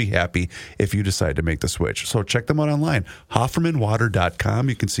know you'll be happy if you decide to make the switch. So check them out online, HoffermanWater.com.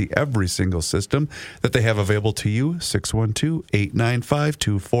 You can see every single system that they have available to you.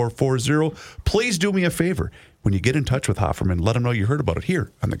 612-895-2440. Please do me a favor. When you get in touch with Hofferman, let them know you heard about it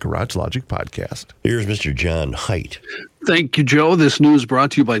here on the Garage Logic podcast. Here's Mr. John Haidt. Thank you, Joe. This news brought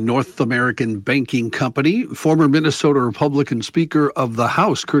to you by North American Banking Company. Former Minnesota Republican Speaker of the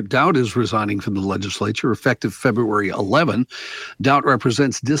House, Kurt Dowd, is resigning from the legislature effective February 11. Dowd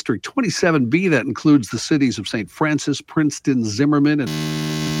represents District 27B. That includes the cities of St. Francis, Princeton, Zimmerman, and...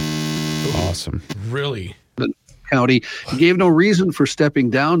 Awesome. Really? County. He gave no reason for stepping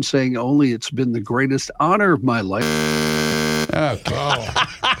down, saying only it's been the greatest honor of my life. Okay. Oh,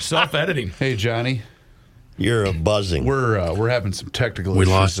 self-editing. Hey, Johnny. You're a buzzing. We're having some technical We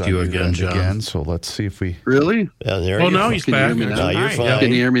issues. lost on you your again, end John. So let's see if we... Really? Yeah, there Oh, you now go. he's Can you back. hear me now? No, you're Hi. fine. Can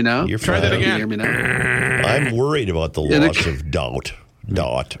you hear me now? You're Try fine. that Can you again. hear me now? I'm worried about the loss of Dot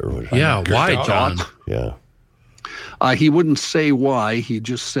or whatever. Yeah, why, Dowd. John? Yeah. He wouldn't say why. He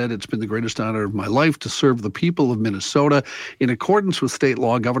just said it's been the greatest honor of my life to serve the people of Minnesota. In accordance with state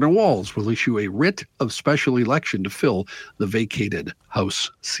law, Governor Walz will issue a writ of special election to fill the vacated House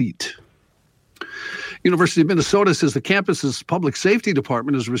seat. University of Minnesota says the campus's public safety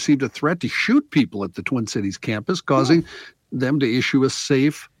department has received a threat to shoot people at the Twin Cities campus, causing them to issue a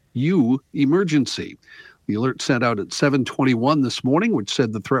Safe U emergency. The alert sent out at 7:21 this morning, which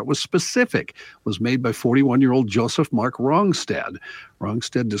said the threat was specific, was made by 41-year-old Joseph Mark Rongstad.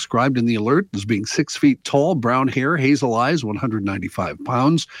 Rongstad described in the alert as being 6 feet tall, brown hair, hazel eyes, 195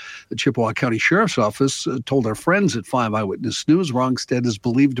 pounds. The Chippewa County Sheriff's Office told our friends at 5 Eyewitness News Rongstad is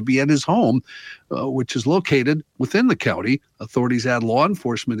believed to be at his home, which is located within the county. Authorities add law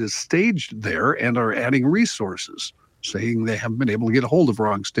enforcement is staged there and are adding resources, saying they haven't been able to get a hold of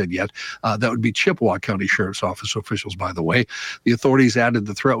Rongstad yet. That would be Chippewa County Sheriff's Office officials, by the way. The authorities added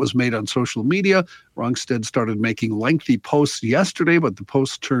the threat was made on social media. Rongstad started making lengthy posts yesterday, but the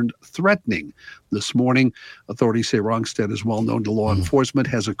posts turned threatening this morning. Authorities say Rongstad is well known to law enforcement,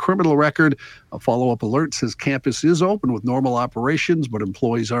 has a criminal record. A follow-up alert says campus is open with normal operations, but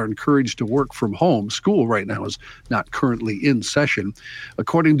employees are encouraged to work from home. School right now is not currently in session.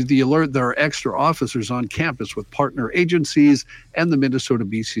 According to the alert, there are extra officers on campus with partner agencies, and the Minnesota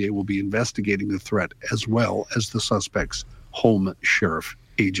BCA will be investigating the threat as well as the suspect's home sheriff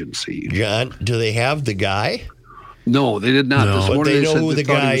agency. John, do they have the guy? No, they did not. No. This But morning they know said who they the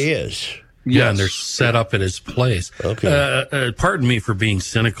thought guy he is. Yeah, and they're set up at his place. Okay. Pardon me for being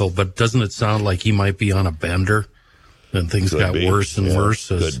cynical, but doesn't it sound like he might be on a bender? And things got worse and worse.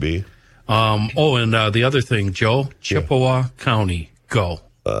 Could be. And the other thing, Joe, Chippewa County, go.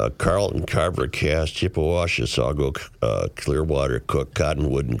 Carlton, Carver, Cass, Chippewa, Chisago, Clearwater, Cook,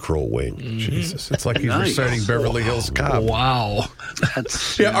 Cottonwood, and Crow Wing. Jesus, it's like he's Nice. reciting Beverly Hills Cop. Wow.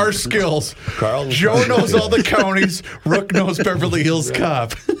 That's, Yeah, our skills. Carlton, Joe knows all the counties. Rook knows Beverly Hills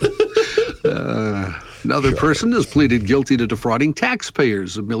Cop. Another person has pleaded guilty to defrauding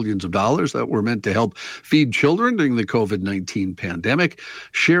taxpayers of millions of dollars that were meant to help feed children during the COVID-19 pandemic.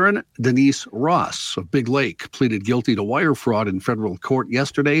 Sharon Denise Ross of Big Lake pleaded guilty to wire fraud in federal court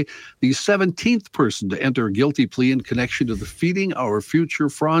yesterday, the 17th person to enter a guilty plea in connection to the Feeding Our Future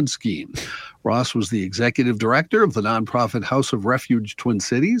fraud scheme. Ross was the executive director of the nonprofit House of Refuge Twin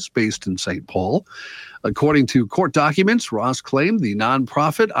Cities, based in St. Paul. According to court documents, Ross claimed the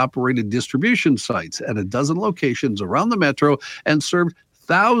nonprofit operated distribution sites at a dozen locations around the metro and served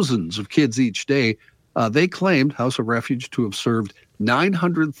thousands of kids each day. They claimed House of Refuge to have served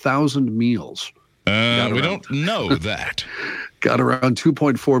 900,000 meals. We don't know that. Got around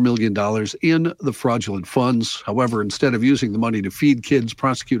 $2.4 million in the fraudulent funds. However, instead of using the money to feed kids,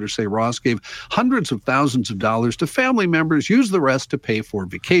 prosecutors say Ross gave hundreds of thousands of dollars to family members, used the rest to pay for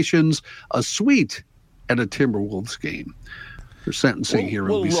vacations, a suite at a Timberwolves game. Their sentencing hearing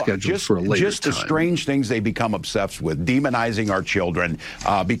will be scheduled for a later Just the time. strange things they become obsessed with, demonizing our children,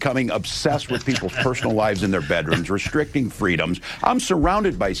 becoming obsessed with people's personal lives in their bedrooms, restricting freedoms. I'm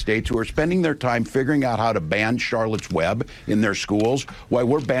surrounded by states who are spending their time figuring out how to ban Charlotte's Web in their schools while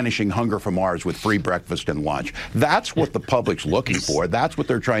we're banishing hunger from ours with free breakfast and lunch. That's what the public's looking for. That's what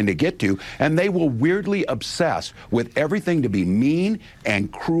they're trying to get to. And they will weirdly obsess with everything to be mean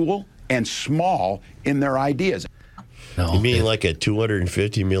and cruel and small in their ideas. You mean like a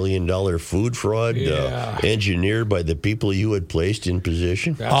 $250 million food fraud engineered by the people you had placed in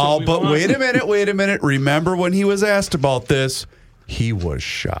position? But wait a minute. Remember when he was asked about this, he was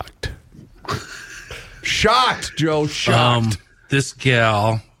shocked. Shocked, Joe, shocked. This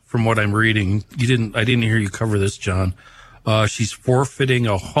gal, from what I'm reading, I didn't hear you cover this, John. She's forfeiting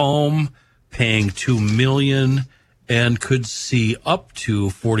a home, paying $2 million, and could see up to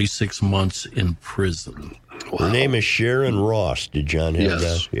 46 months in prison. Her name is Sharon Ross. Did John have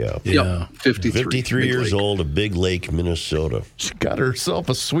that? Yeah. 53 years old of Big Lake, Minnesota. She got herself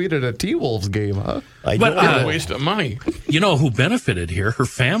a suite at a T-Wolves game, huh? But a waste of money. You know who benefited here? Her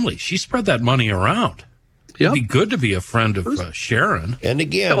family. She spread that money around. It'd be good to be a friend of Sharon. And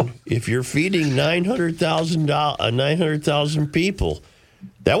again, if you're feeding 900,000 people,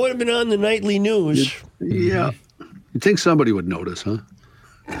 that would have been on the nightly news. You'd think somebody would notice, huh?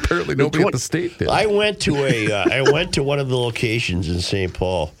 Apparently nobody at the state did. I went to one of the locations in St.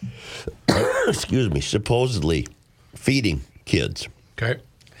 Paul, excuse me, supposedly feeding kids. Okay.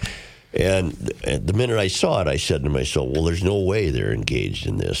 And the minute I saw it, I said to myself, well, there's no way they're engaged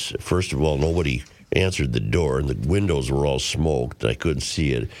in this. First of all, nobody answered the door, and the windows were all smoked. I couldn't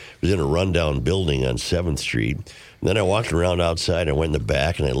see it. It was in a rundown building on 7th Street. And then I walked around outside. I went in the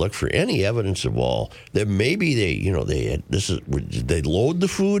back, and I looked for any evidence of all that maybe they load the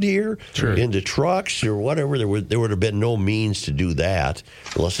food here into trucks or whatever. There would have been no means to do that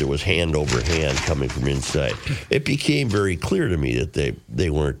unless it was hand over hand coming from inside. It became very clear to me that they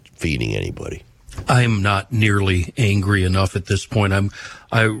weren't feeding anybody. I'm not nearly angry enough at this point.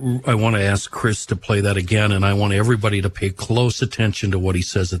 I want to ask Chris to play that again, and I want everybody to pay close attention to what he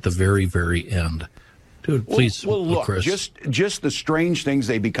says at the very, very end. Dude, please, well, look, Chris. just the strange things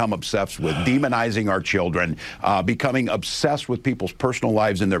they become obsessed with, demonizing our children, becoming obsessed with people's personal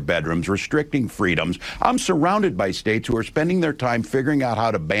lives in their bedrooms, restricting freedoms. I'm surrounded by states who are spending their time figuring out how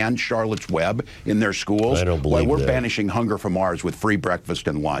to ban Charlotte's Web in their schools I don't while believe we're that. banishing hunger from ours with free breakfast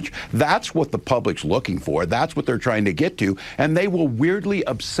and lunch. That's what the public's looking for. That's what they're trying to get to. And they will weirdly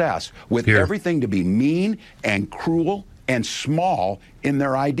obsess with everything to be mean and cruel and small in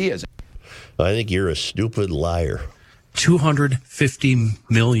their ideas. I think you're a stupid liar. $250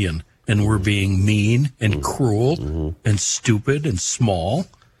 million, and we're being mean and cruel and stupid and small.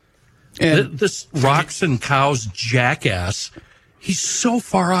 And this rocks and cows jackass, he's so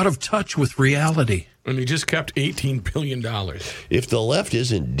far out of touch with reality. And he just kept $18 billion. If the left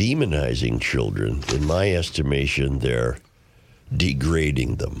isn't demonizing children, in my estimation, they're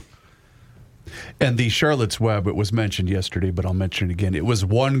degrading them. And the Charlotte's Web, it was mentioned yesterday, but I'll mention it again. It was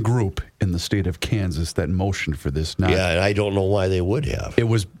one group in the state of Kansas that motioned for this. And I don't know why they would have. It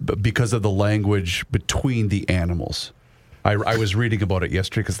was because of the language between the animals. I was reading about it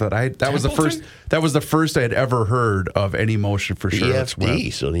yesterday because that was the first I had ever heard of any motion for Charlotte's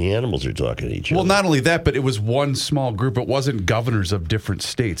Web. So the animals are talking to each other. Well, not only that, but it was one small group. It wasn't governors of different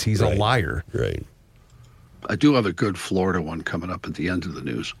states. He's a liar. Right. I do have a good Florida one coming up at the end of the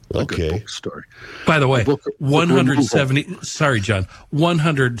news. A good book story. By the way,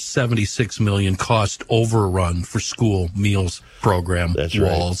 176 million cost overrun for school meals program. That's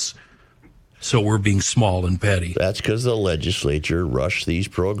walls. Right. So we're being small and petty. That's because the legislature rushed these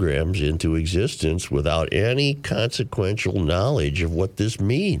programs into existence without any consequential knowledge of what this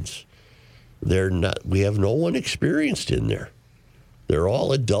means. We have no one experienced in there. They're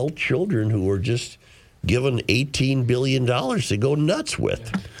all adult children who were just given $18 billion to go nuts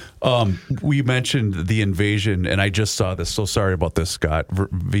with. We mentioned the invasion, and I just saw this. So sorry about this, Scott,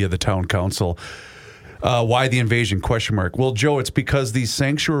 via the town council. Why the invasion? ? Well, Joe, it's because these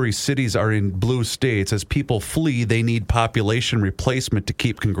sanctuary cities are in blue states. As people flee, they need population replacement to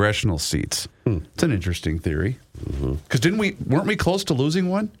keep congressional seats. It's an interesting theory. Because weren't we close to losing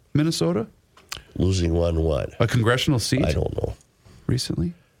one, Minnesota? Losing one what? A congressional seat? I don't know.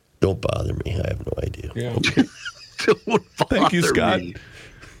 Recently? Don't bother me. I have no idea. Yeah. Thank you, Scott. Me.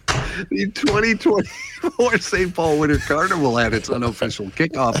 The 2024 St. Paul Winter Carnival had its unofficial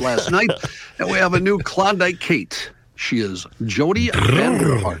kickoff last night, and we have a new Klondike Kate. She is Jody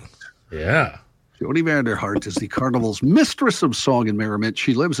Vanderhart. Yeah. Jody Vanderhart is the Carnival's mistress of song and merriment.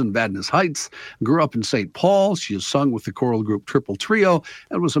 She lives in Vadnais Heights, grew up in St. Paul. She has sung with the choral group Triple Trio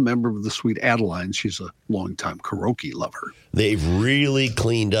and was a member of the Sweet Adelines. She's a longtime karaoke lover. They've really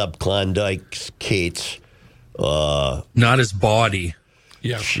cleaned up Klondike Kate's. Not his body.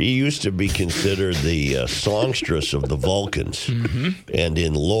 Yeah. She used to be considered the songstress of the Vulcans, and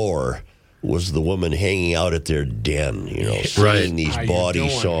in lore was the woman hanging out at their den, singing these bawdy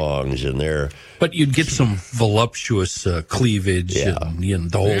songs, and But you'd get some voluptuous cleavage and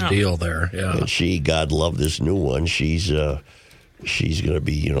the whole deal there. Yeah. And she, God love this new one, she's going to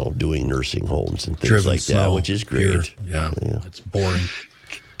be, doing nursing homes and things Driven like snow, that, which is great. Yeah, it's boring.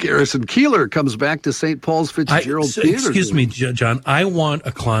 Garrison Keillor comes back to St. Paul's Fitzgerald Theater. Excuse me, John. I want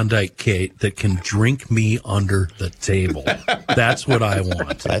a Klondike Kate that can drink me under the table. That's what I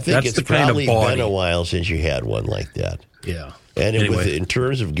want. I think That's it's the kind probably of body. been a while since you had one like that. Yeah. And Anyway. in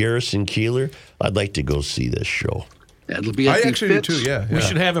terms of Garrison Keillor, I'd like to go see this show. It'll be at I the actually do Fitz. too, yeah. We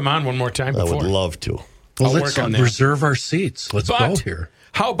should have him on one more time I before. would love to. Well, I'll let's work on that. reserve our seats. Let's go But here.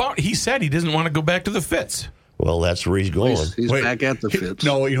 how about, he said he doesn't want to go back to the Fitz. Well, that's where he's going. He's back at the Fitz.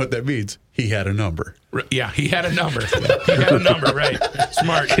 No, you know what that means? He had a number. Yeah, he had a number. He had a number, right.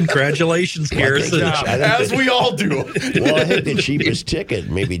 Smart. Congratulations, Garrison. As we all do. Well, I think the cheapest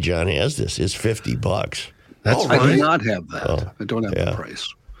ticket, maybe John has this, is $50. That's I right. do not have that. I don't have the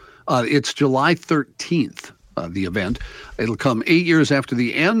price. It's July 13th, the event. It'll come 8 years after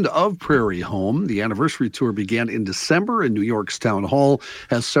the end of Prairie Home. The anniversary tour began in December in New York's Town Hall,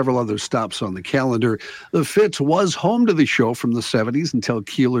 has several other stops on the calendar. The Fitz was home to the show from the 70s until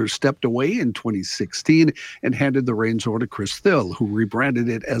Keillor stepped away in 2016 and handed the reins over to Chris Thill, who rebranded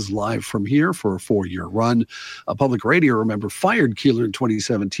it as Live From Here for a 4-year run. Public Radio, remember, fired Keillor in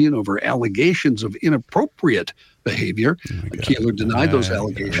 2017 over allegations of inappropriate behavior. Keillor denied those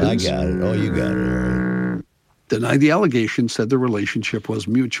allegations. I got it. Oh, you got it. Denied the allegation, said the relationship was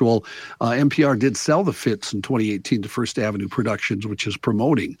mutual. NPR did sell the Fitz in 2018 to First Avenue Productions, which is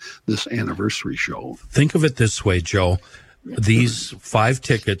promoting this anniversary show. Think of it this way, Joe. These 5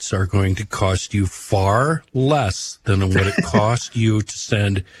 tickets are going to cost you far less than what it cost you to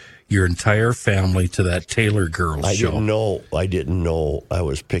send your entire family to that Taylor Girls show. I didn't know I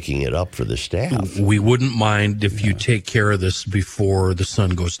was picking it up for the staff. We wouldn't mind if you take care of this before the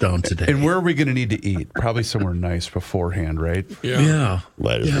sun goes down today. And where are we going to need to eat? Probably somewhere nice beforehand, right? Yeah.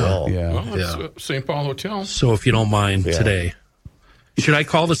 Might as well. Yeah. Well, it's St. Paul Hotel. So if you don't mind today. Should I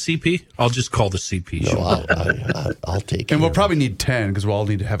call the CP? I'll just call the CP. No, I'll take it. And we'll probably need 10 because we'll all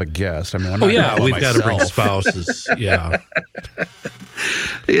need to have a guest. I mean, I'm not we've got to bring myself. spouses. Yeah.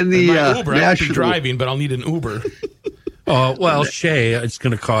 In the My Uber, I won't be national driving, but I'll need an Uber. Oh, well, Shay, it's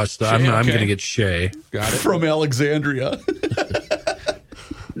going to cost. I'm okay. going to get Shay. Got it. From Alexandria.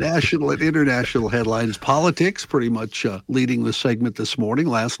 national and international headlines. Politics pretty much leading the segment this morning.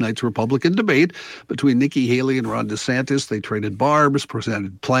 Last night's Republican debate between Nikki Haley and Ron DeSantis. They traded barbs,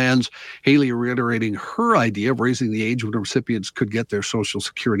 presented plans. Haley reiterating her idea of raising the age when recipients could get their Social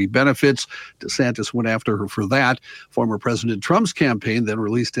Security benefits. DeSantis went after her for that. Former President Trump's campaign then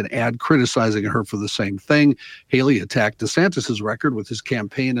released an ad criticizing her for the same thing. Haley attacked DeSantis' record with his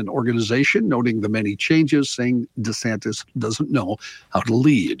campaign and organization, noting the many changes, saying DeSantis doesn't know how to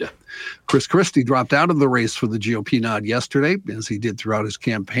lead. Chris Christie dropped out of the race for the GOP nod yesterday, as he did throughout his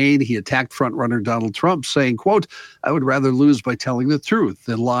campaign. He attacked frontrunner Donald Trump, saying, quote, "I would rather lose by telling the truth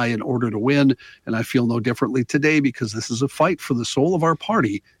than lie in order to win, and I feel no differently today because this is a fight for the soul of our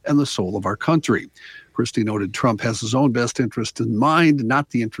party and the soul of our country." Christie noted Trump has his own best interest in mind,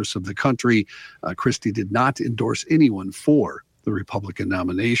 not the interests of the country. Christie did not endorse anyone for the Republican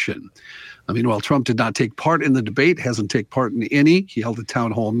nomination. Meanwhile, Trump did not take part in the debate, hasn't taken part in any. He held a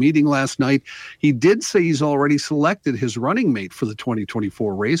town hall meeting last night. He did say he's already selected his running mate for the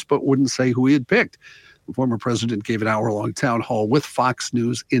 2024 race, but wouldn't say who he had picked. The former president gave an hour-long town hall with Fox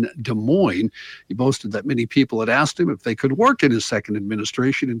News in Des Moines. He boasted that many people had asked him if they could work in his second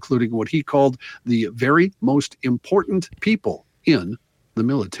administration, including what he called the very most important people in the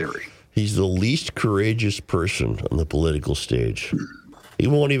military. He's the least courageous person on the political stage. He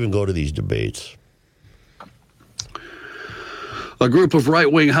won't even go to these debates. A group of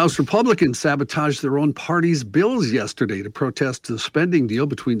right-wing House Republicans sabotaged their own party's bills yesterday to protest the spending deal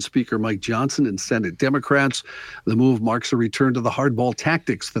between Speaker Mike Johnson and Senate Democrats. The move marks a return to the hardball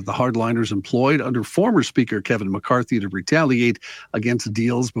tactics that the hardliners employed under former Speaker Kevin McCarthy to retaliate against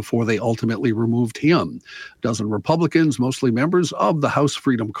deals before they ultimately removed him. A dozen Republicans, mostly members of the House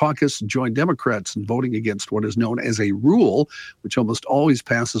Freedom Caucus, joined Democrats in voting against what is known as a rule, which almost always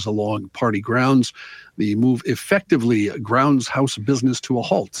passes along party grounds. The move effectively grounds House business to a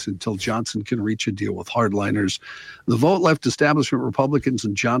halt until Johnson can reach a deal with hardliners. The vote left establishment Republicans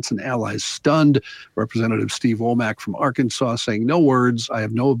and Johnson allies stunned. Representative Steve Womack from Arkansas saying, "No words. I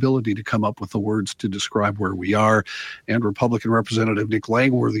have no ability to come up with the words to describe where we are." And Republican Representative Nick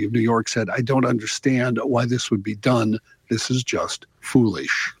Langworthy of New York said, "I don't understand why this would be done. This is just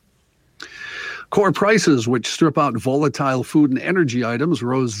foolish." Core prices, which strip out volatile food and energy items,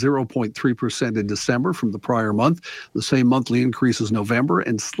 rose 0.3% in December from the prior month. The same monthly increase as November,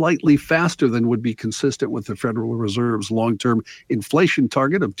 and slightly faster than would be consistent with the Federal Reserve's long-term inflation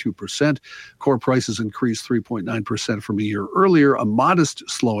target of 2%. Core prices increased 3.9% from a year earlier, a modest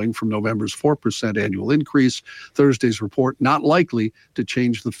slowing from November's 4% annual increase. Thursday's report not likely to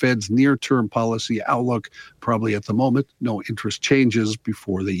change the Fed's near-term policy outlook. Probably at the moment, no interest changes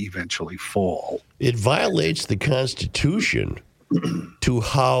before they eventually fall. It violates the Constitution to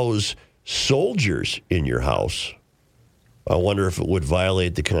house soldiers in your house. I wonder if it would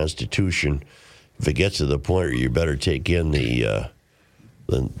violate the Constitution if it gets to the point where you better take in the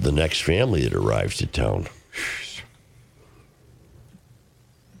next family that arrives to town.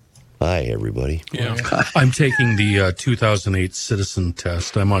 Hi, everybody. Yeah. I'm taking the 2008 citizen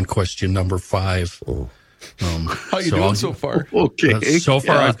test. I'm on question number 5. Oh. How you doing so far? Okay. So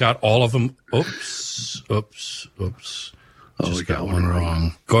far, I've got all of them. Oops. Just got one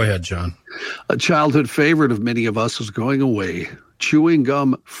wrong. Go ahead, John. A childhood favorite of many of us is going away. Chewing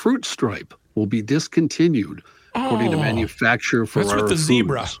gum Fruit Stripe will be discontinued, according to manufacturer Ferrara That's with the Foods.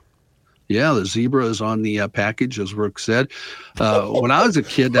 zebra. Yeah, the zebra is on the package, as Rook said. When I was a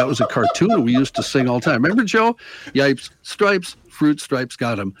kid, that was a cartoon we used to sing all the time. Remember, Joe? Yipes, stripes, fruit stripes,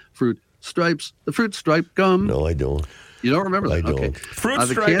 got 'em. Fruit stripes, the fruit stripe gum. No, I don't. You don't remember that? I don't. Okay. Fruit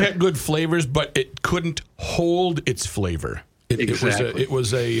Stripe had good flavors, but it couldn't hold its flavor. Exactly. It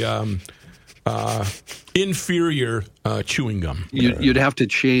was a inferior chewing gum. You'd have to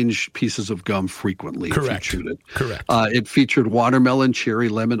change pieces of gum frequently. Correct. If you chewed it. Correct. It featured watermelon, cherry,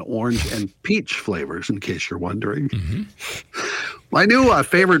 lemon, orange, and peach flavors, in case you're wondering. Mm-hmm. My new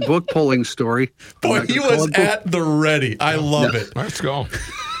favorite book polling story. Boy, he was at the ready. I love it. Let's go.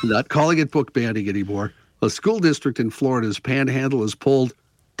 Not calling it book banning anymore. A school district in Florida's Panhandle has pulled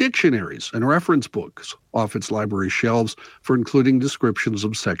dictionaries and reference books off its library shelves for including descriptions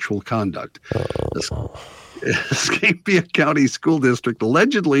of sexual conduct. Escambia County School District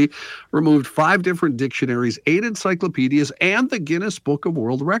allegedly removed 5 different dictionaries, 8 encyclopedias, and the Guinness Book of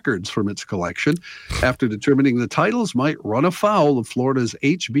World Records from its collection after determining the titles might run afoul of Florida's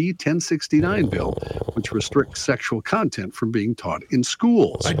HB 1069 bill, which restricts sexual content from being taught in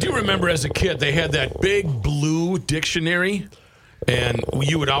schools. I do remember as a kid, they had that big blue dictionary, and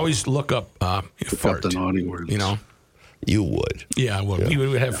you would always look up fart. The naughty words. You know? You would. Yeah, well, we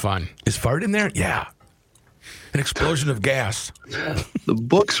would have fun. Is fart in there? Yeah. An explosion of gas. The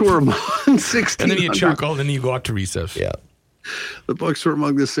books were among 1,600. And then you chuckle, and then you go out to recess. Yeah. The books were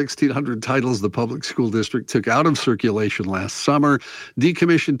among the 1,600 titles the public school district took out of circulation last summer.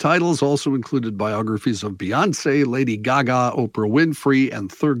 Decommissioned titles also included biographies of Beyonce, Lady Gaga, Oprah Winfrey,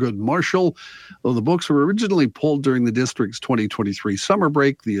 and Thurgood Marshall. Though the books were originally pulled during the district's 2023 summer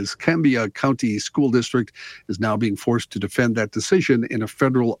break, the Escambia County School District is now being forced to defend that decision in a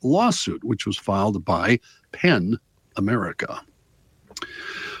federal lawsuit, which was filed by PEN America.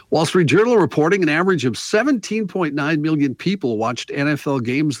 Wall Street Journal reporting an average of 17.9 million people watched NFL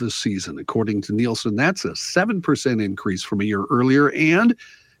games this season. According to Nielsen, that's a 7% increase from a year earlier, and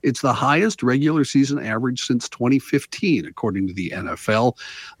it's the highest regular season average since 2015, according to the NFL.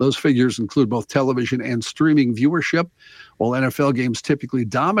 Those figures include both television and streaming viewership. While NFL games typically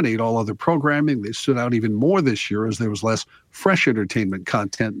dominate all other programming, they stood out even more this year as there was less fresh entertainment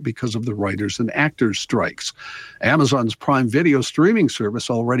content because of the writers and actors strikes. Amazon's Prime Video streaming service,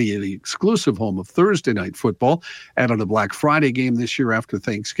 already the exclusive home of Thursday Night Football, added a Black Friday game this year after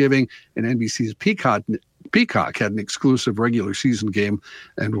Thanksgiving, and NBC's Peacock had an exclusive regular season game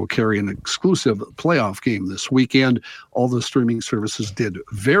and will carry an exclusive playoff game this weekend. All the streaming services did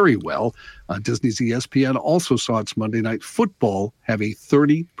very well. Disney's ESPN also saw its Monday Night Football have a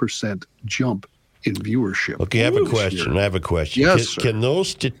 30% jump in viewership. Okay, I have a question. Yes, sir. Can those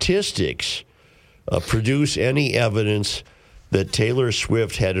statistics produce any evidence that Taylor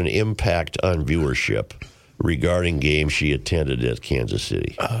Swift had an impact on viewership regarding games she attended at Kansas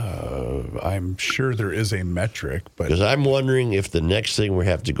City? I'm sure there is a metric, but because I'm wondering if the next thing we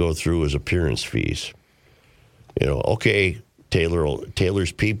have to go through is appearance fees. You know, okay,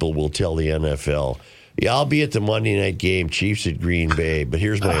 Taylor's people will tell the NFL, Yeah, I'll be at the Monday night game, Chiefs at Green Bay, but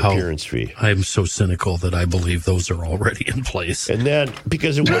here's my appearance fee. I'm so cynical that I believe those are already in place. And then,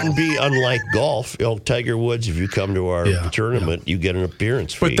 because it wouldn't be unlike golf, Tiger Woods, if you come to our tournament, you get an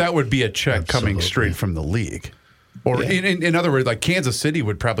appearance fee. But that would be a check coming straight from the league. Or in other words, like Kansas City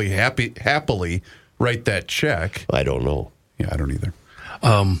would probably happily write that check. I don't know. Yeah, I don't either.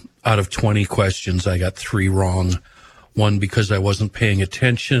 Out of 20 questions, I got 3 wrong. One because I wasn't paying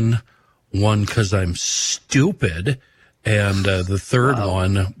attention, one because I'm stupid, and the third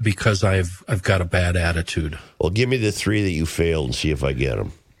one because I've got a bad attitude. Well, give me the 3 that you failed and see if I get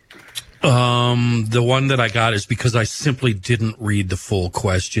them. The one that I got is because I simply didn't read the full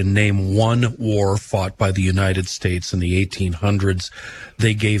question. Name one war fought by the United States in the 1800s.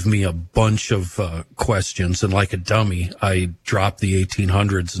 They gave me a bunch of questions, and like a dummy, I dropped the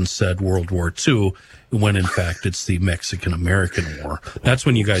 1800s and said World War II, when in fact it's the Mexican-American War. That's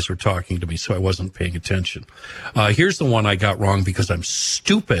when you guys were talking to me, so I wasn't paying attention. Here's the one I got wrong because I'm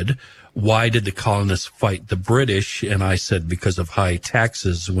stupid. Why did the colonists fight the British? And I said because of high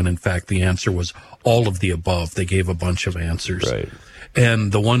taxes, when in fact the answer was all of the above. They gave a bunch of answers. Right.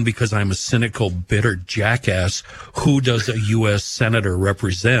 And the one because I'm a cynical, bitter jackass, who does a U.S. senator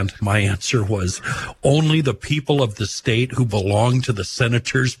represent? My answer was only the people of the state who belong to the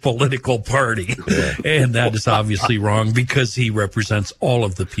senator's political party. And that is obviously wrong because he represents all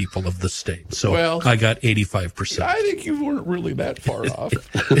of the people of the state. So I got 85%. I think you weren't really that far off.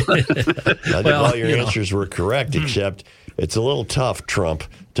 I think all your answers were correct, except it's a little tough, Trump,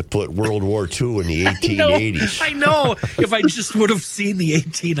 to put World War II in the 1880s. I know. If I just would have seen the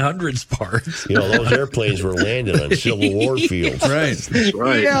 1800s part. Those airplanes were landed on Civil War fields. Right. That's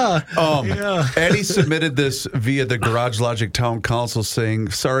right. Yeah. Eddie submitted this via the Garage Logic Town Council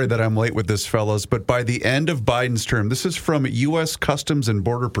saying, sorry that I'm late with this, fellas, but by the end of Biden's term, this is from U.S. Customs and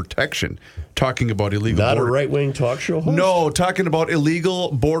Border Protection, talking about illegal Not border. a right-wing talk show host? No, talking about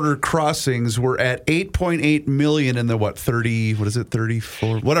illegal border crossings. We're at 8.8 million in the,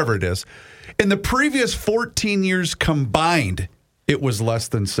 34, whatever it is. In the previous 14 years combined, it was less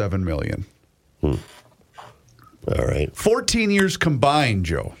than 7 million. All right. 14 years combined,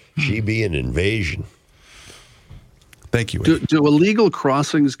 Joe. She be an invasion. Thank you. Do illegal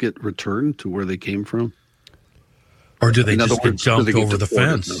crossings get returned to where they came from? Or do they just get dumped over the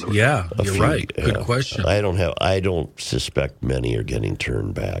fence? Yeah, you're right. Good question. I don't suspect many are getting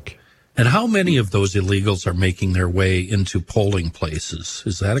turned back. And how many of those illegals are making their way into polling places?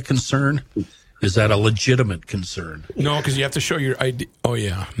 Is that a concern? Is that a legitimate concern? No, because you have to show your ID. Oh,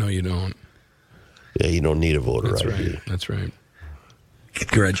 yeah. No, you don't. Yeah, you don't need a voter ID. Right. That's right.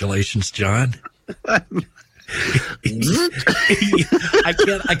 Congratulations, John. I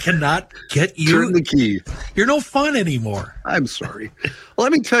cannot get you. Turn the key. You're no fun anymore. I'm sorry. Well,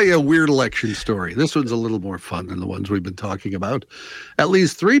 let me tell you a weird election story. This one's a little more fun than the ones we've been talking about. At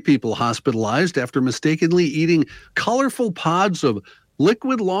least 3 people hospitalized after mistakenly eating colorful pods of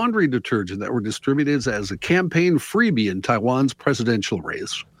liquid laundry detergent that were distributed as a campaign freebie in Taiwan's presidential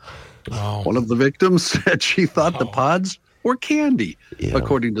race. Wow. One of the victims said she thought the pods were candy,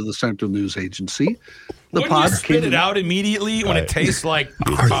 according to the Central News Agency. The Wouldn't you spit it out immediately when it tastes like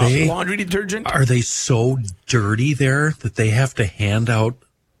laundry detergent? Are they so dirty there that they have to hand out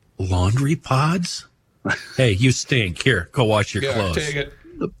laundry pods? Hey, you stink. Here, go wash your clothes. Take it.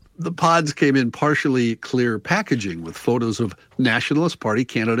 The pods came in partially clear packaging with photos of Nationalist Party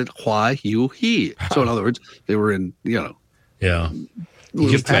candidate Hua Yu-hee. So in other words, they were in, Yeah.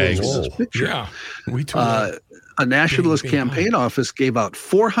 little packages of this picture. Yeah. We took a nationalist campaign office gave out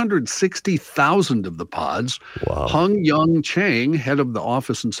 460,000 of the pods. Wow. Hung Young Chang, head of the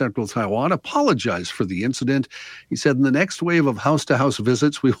office in central Taiwan, apologized for the incident. He said, in the next wave of house-to-house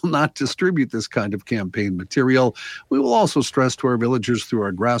visits, we will not distribute this kind of campaign material. We will also stress to our villagers through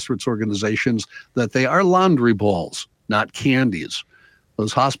our grassroots organizations that they are laundry balls, not candies.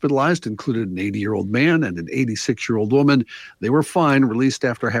 Those hospitalized included an 80-year-old man and an 86-year-old woman. They were fine, released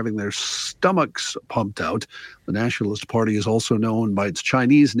after having their stomachs pumped out. The Nationalist Party is also known by its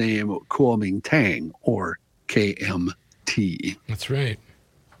Chinese name, Kuomintang, or KMT. That's right.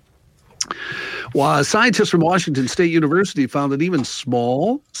 While scientists from Washington State University found that even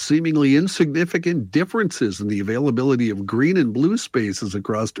small, seemingly insignificant differences in the availability of green and blue spaces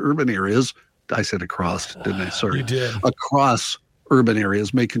across urban areas, I said across, didn't I? Sorry. You did. Across urban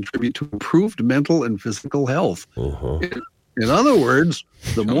areas may contribute to improved mental and physical health. In other words,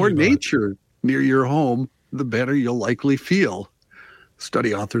 the more nature near your home, the better you'll likely feel.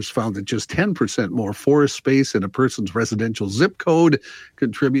 Study authors found that just 10% more forest space in a person's residential zip code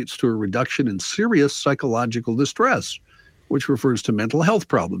contributes to a reduction in serious psychological distress. which refers to mental health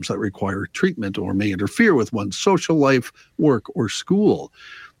problems that require treatment or may interfere with one's social life, work, or school.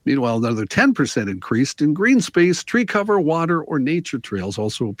 Meanwhile, another 10% increased in green space, tree cover, water, or nature trails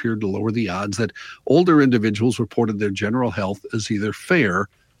also appeared to lower the odds that older individuals reported their general health as either fair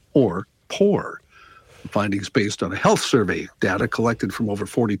or poor. The findings based on a health survey, data collected from over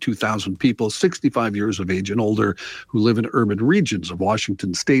 42,000 people 65 years of age and older who live in urban regions of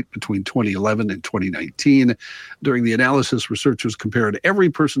Washington state between 2011 and 2019. During the analysis, researchers compared every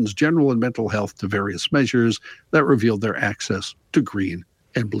person's general and mental health to various measures that revealed their access to green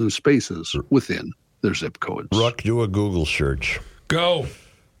and blue spaces within their zip codes. Ruck, do a Google search. Go.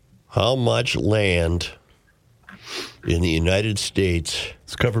 How much land in the United States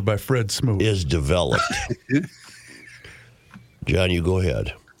It's covered by Fred Smoot. is developed? John, you go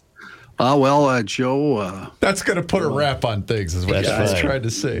ahead. Joe... That's going to put a wrap on things, is what I was trying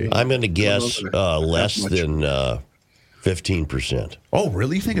to say. I'm going to guess less than 15%. Oh,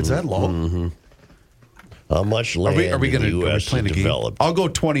 really? You think it's that low? Mm-hmm. How much land are we in the gonna U.S. is developed? I'll go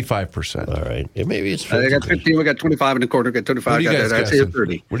 25%. All right. Yeah, maybe it's 50%. I got 15, we got 25 and a quarter, got 25, I'd say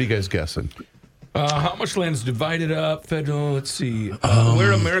 30. What are you guys guessing? How much land is divided up? Federal, let's see.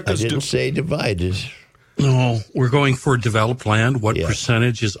 Where America's... I didn't say divided. No, we're going for developed land. What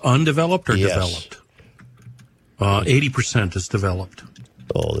percentage is undeveloped or developed? 80% is developed.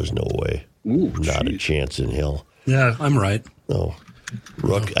 Oh, there's no way. Ooh, not a chance in hell. Yeah, I'm right. No.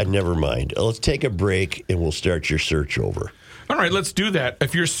 Rook, never mind. Let's take a break and we'll start your search over. All right, let's do that.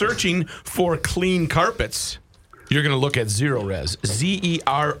 If you're searching for clean carpets, you're going to look at Zero Res. Zerorez.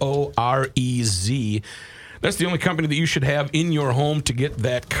 That's the only company that you should have in your home to get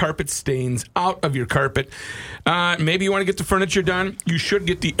that carpet stains out of your carpet. Maybe you want to get the furniture done. You should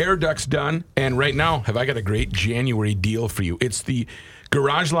get the air ducts done. And right now, have I got a great January deal for you. It's the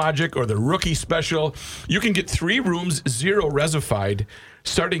Garage Logic or the Rookie Special. You can get 3 rooms, Zero Resified,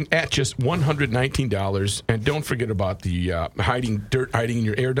 starting at just $119. And don't forget about the dirt hiding in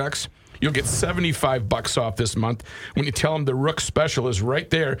your air ducts. You'll get $75 off this month when you tell them the Rook Special is right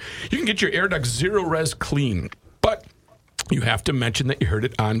there. You can get your air ducts Zero Res clean, but you have to mention that you heard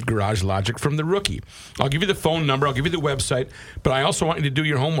it on Garage Logic from the Rookie. I'll give you the phone number. I'll give you the website, but I also want you to do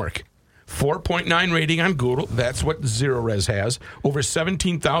your homework. 4.9 rating on Google. That's what Zero Res has. Over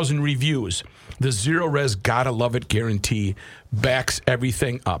 17,000 reviews. The Zero Res Gotta Love It guarantee backs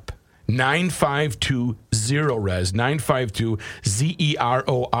everything up. 952 Zero Res, 952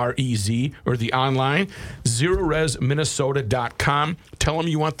 Zerorez, or the online ZeroResMinnesota.com. Tell them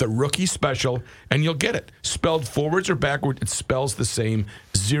you want the Rookie Special, and you'll get it. Spelled forwards or backward, it spells the same.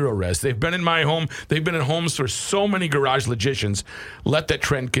 Zero Res. They've been in my home. They've been in homes for so many garage logicians. Let that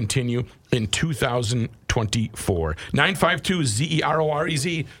trend continue in 2024. 952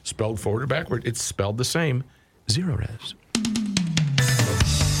 Zerorez, spelled forward or backward, it's spelled the same. Zero Res.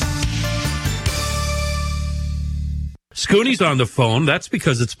 Scooney's on the phone. That's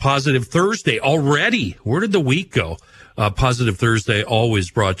because it's Positive Thursday already. Where did the week go? Positive Thursday, always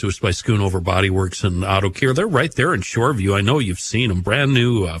brought to us by Schoonover Body Works and Auto Care. They're right there in Shoreview. I know you've seen them. Brand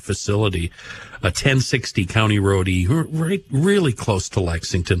new facility, 1060 County Road E, right, really close to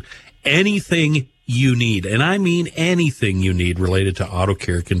Lexington. Anything you need, and I mean anything you need related to auto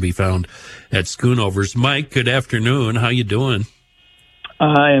care, can be found at Schoonover's. Mike, good afternoon. How you doing?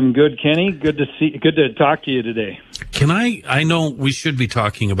 I am good, Kenny. Good to talk to you today. I know we should be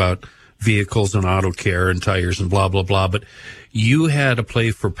talking about vehicles and auto care and tires and blah, blah, blah, but you had a Play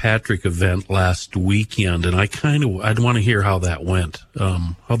for Patrick event last weekend, and I'd want to hear how that went.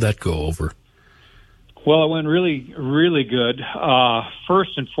 How'd that go over? Well, it went really, really good.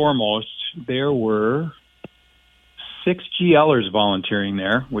 First and foremost, there were 6 GLers volunteering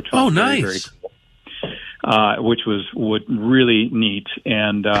there, which was nice. Very cool. Which was really neat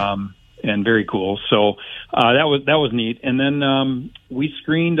and very cool. So that was neat. And then we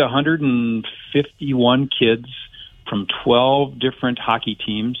screened 151 kids from 12 different hockey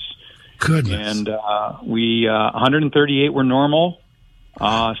teams. Goodness. And we 138 were normal.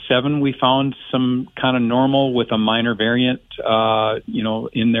 7 we found some kind of normal with a minor variant,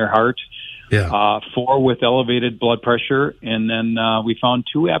 in their heart. Yeah. 4 with elevated blood pressure, and then we found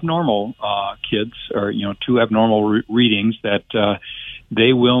 2 abnormal kids, or 2 abnormal readings that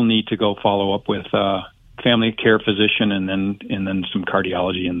they will need to go follow up with family care physician, and then some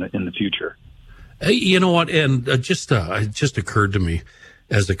cardiology in the future. Hey, you know what? And it just occurred to me,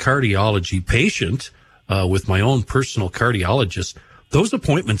 as a cardiology patient with my own personal cardiologist, those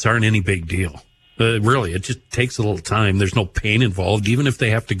appointments aren't any big deal. Really, it just takes a little time. There's no pain involved. Even if they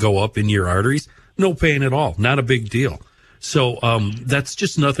have to go up in your arteries, no pain at all. Not a big deal. So that's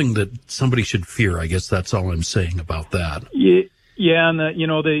just nothing that somebody should fear. I guess that's all I'm saying about that. Yeah, and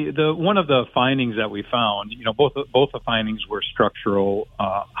the one of the findings that we found, both the findings were structural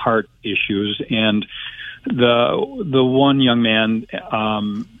heart issues, and the one young man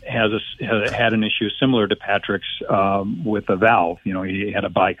had an issue similar to Patrick's with a valve. He had a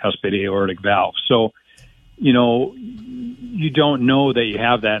bicuspid aortic valve. So, you don't know that you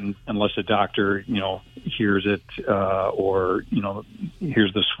have that unless a doctor, hears it or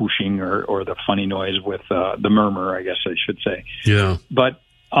hears the swooshing or the funny noise with the murmur, I guess I should say. Yeah. But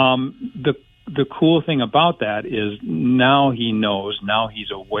the cool thing about that is now he knows, now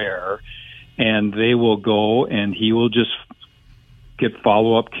he's aware, and they will go and he will just get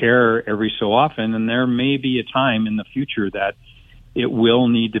follow-up care every so often, and there may be a time in the future that it will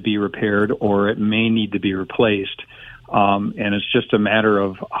need to be repaired or it may need to be replaced. And it's just a matter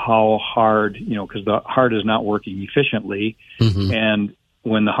of how hard, because the heart is not working efficiently. Mm-hmm. And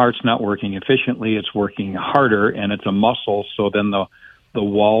when the heart's not working efficiently, it's working harder, and it's a muscle. So then the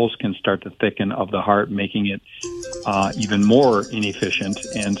walls can start to thicken of the heart, making it even more inefficient.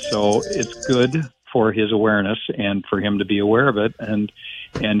 And so it's good for his awareness and for him to be aware of it. And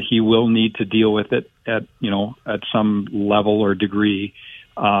he will need to deal with it at some level or degree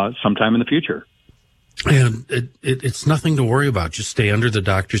sometime in the future. And it's nothing to worry about. Just stay under the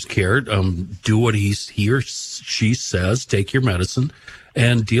doctor's care. Do what he or she says. Take your medicine,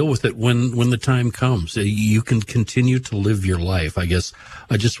 and deal with it when the time comes. You can continue to live your life. I guess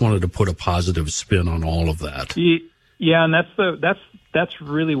I just wanted to put a positive spin on all of that. Yeah, and that's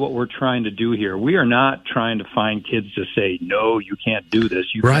really what we're trying to do here. We are not trying to find kids to say, no, you can't do this.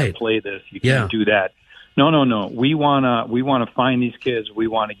 You can't play this. You can't do that. No. We wanna find these kids. We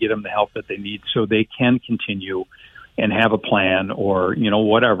want to get them the help that they need so they can continue and have a plan, or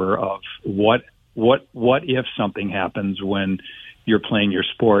whatever, of what if something happens when you're playing your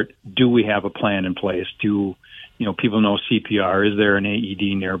sport. Do we have a plan in place? Do people know CPR? Is there an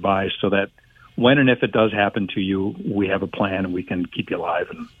AED nearby so that when and if it does happen to you, we have a plan and we can keep you alive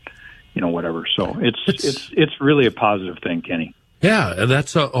and whatever. So it's really a positive thing, Kenny. Yeah,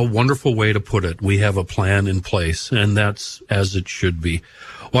 that's a wonderful way to put it. We have a plan in place, and that's as it should be.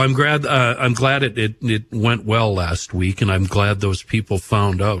 Well, I'm glad it went well last week, and I'm glad those people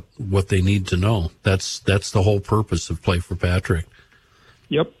found out what they need to know. That's the whole purpose of Play for Patrick.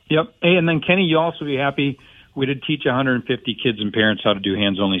 Yep. Hey, and then Kenny, you'll also be happy. We did teach 150 kids and parents how to do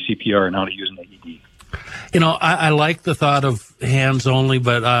hands-only CPR and how to use an AED. I like the thought of hands only,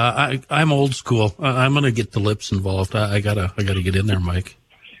 but I'm old school. I'm going to get the lips involved. I gotta get in there, Mike.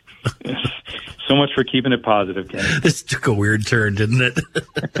 So much for keeping it positive, Kenny. This took a weird turn, didn't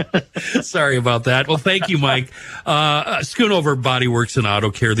it? Sorry about that. Well, thank you, Mike. Schoonover Body Works and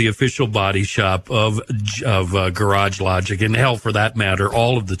Auto Care, the official body shop of Garage Logic, and hell, for that matter,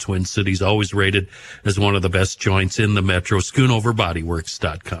 all of the Twin Cities, always rated as one of the best joints in the metro.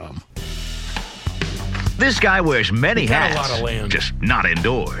 SchoonoverBodyWorks.com. This guy wears many hats, a lot of land. Just not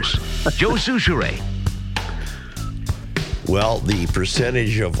indoors. Joe Souchere. Well, the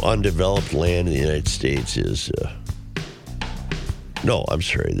percentage of undeveloped land in the United States is...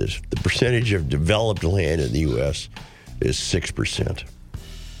 the percentage of developed land in the U.S. is 6%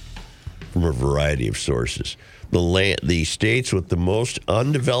 from a variety of sources. The states with the most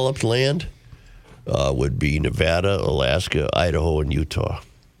undeveloped land would be Nevada, Alaska, Idaho, and Utah.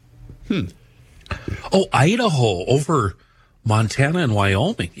 Oh, Idaho over Montana and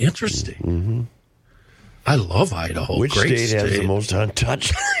Wyoming. Interesting. Mm-hmm. I love Idaho. Which Great state has the most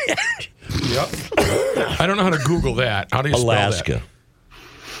untouched land? Yep. I don't know how to Google that. How do you Alaska. Spell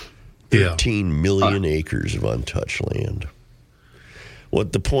that? 13 million acres of untouched land.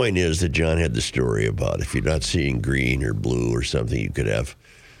 What the point is that John had the story about, if you're not seeing green or blue or something, you could have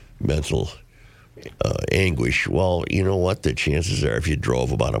mental anguish. Well, you know what? The chances are if you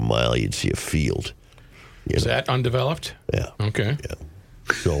drove about a mile, you'd see a field. Is that undeveloped? Yeah. Okay. Yeah.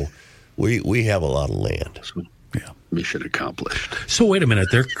 So we have a lot of land. So, mission accomplished. So wait a minute.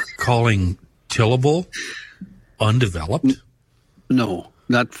 They're calling tillable undeveloped? No,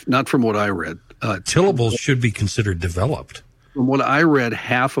 not from what I read. Tillable should be considered developed. From what I read,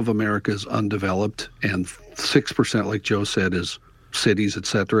 half of America is undeveloped, and 6%, like Joe said, is cities, et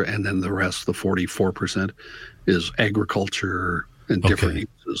cetera, and then the rest, the 44%, is agriculture and different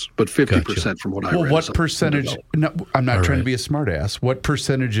uses. But 50% from what I read. Well, what percentage? No, I'm not trying to be a smartass. What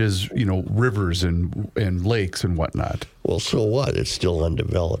percentage is rivers and lakes and whatnot? Well, so what? It's still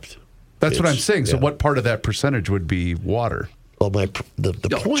undeveloped. That's what I'm saying. So what part of that percentage would be water? Well,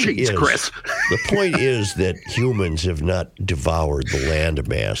 the point is, Chris. The point is that humans have not devoured the land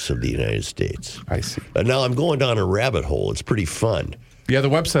mass of the United States. I see. Now I'm going down a rabbit hole. It's pretty fun. Yeah, the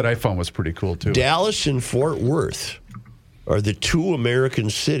website I found was pretty cool, too. Dallas and Fort Worth are the two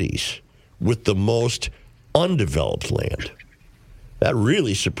American cities with the most undeveloped land. That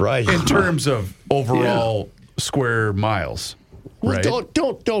really surprises me. In terms of overall square miles. Well, right?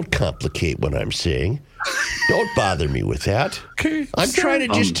 don't complicate what I'm saying. Don't bother me with that. Okay. I'm trying to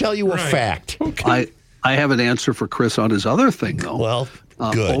just tell you a fact. I have an answer for Chris on his other thing, though. Well,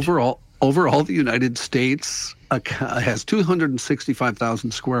 good. Overall, the United States has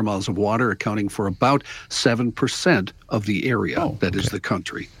 265,000 square miles of water, accounting for about 7% of the area that is the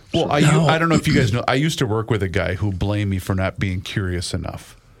country. Well, I don't know if you guys know, I used to work with a guy who blamed me for not being curious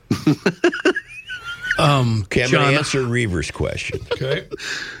enough. Okay, I'm going to answer Reaver's question. Okay.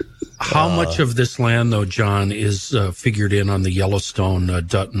 How much of this land, though, John, is figured in on the Yellowstone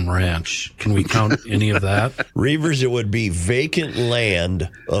Dutton Ranch? Can we count any of that? Reavers, it would be vacant land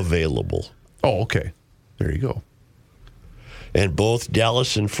available. Oh, okay. There you go. And both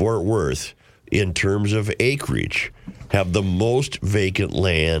Dallas and Fort Worth, in terms of acreage, have the most vacant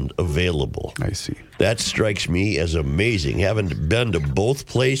land available. I see. That strikes me as amazing. Having been to both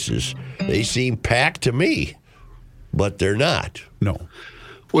places, they seem packed to me, but they're not. No.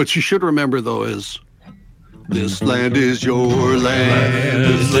 What you should remember, though, is this land is your land.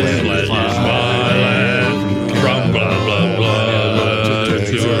 This land is my land. From blah, blah, blah,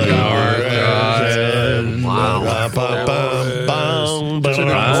 to your garden.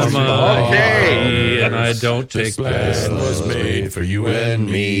 Okay. And I don't take This land was made for you and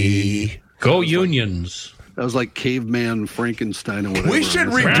me. Go Unions. That was like Caveman Frankenstein or whatever. We should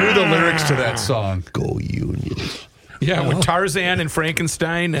redo the lyrics to that song. Go Unions. Yeah, with Tarzan and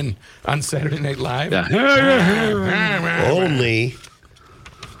Frankenstein and on Saturday Night Live. Only.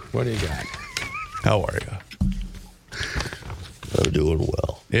 What do you got? How are you? I'm doing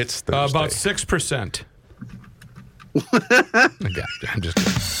well. It's Thursday. About 6%. I'm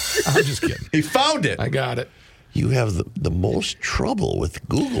just kidding. He found it. I got it. You have the most trouble with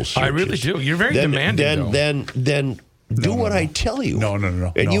Google searches. I really do. You're very demanding. Then do what I tell you. No.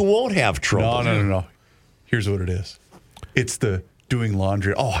 And you won't have trouble. No. Here's what it is. It's the doing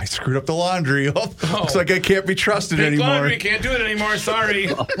laundry. Oh, I screwed up the laundry. Oh, looks like I can't be trusted Big anymore. laundry, can't do it anymore. Sorry.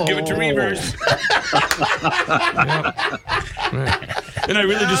 Give it to Reavers. Right. And I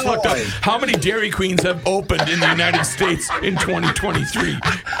really just looked up how many Dairy Queens have opened in the United States in 2023.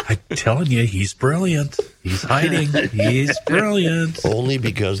 I'm telling you, he's brilliant. He's hiding. He's brilliant. Only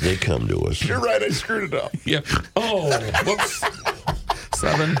because they come to us. You're right. I screwed it up. Yeah. Oh, whoops.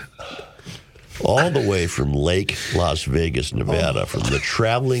 7. All the way from Lake Las Vegas, Nevada, from the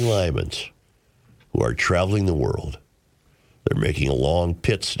traveling Lymans who are traveling the world. They're making a long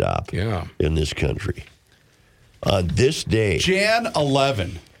pit stop in this country. On this day, Jan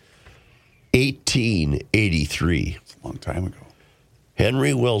 11, 1883. That's a long time ago.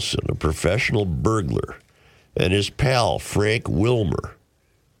 Henry Wilson, a professional burglar, and his pal Frank Wilmer,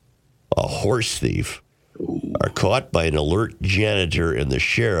 a horse thief, are caught by an alert janitor and the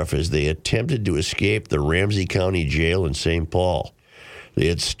sheriff as they attempted to escape the Ramsey County Jail in St. Paul. They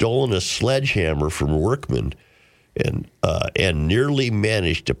had stolen a sledgehammer from workmen and nearly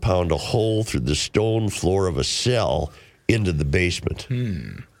managed to pound a hole through the stone floor of a cell into the basement.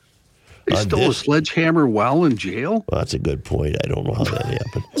 They stole a sledgehammer while in jail? Well, that's a good point. I don't know how that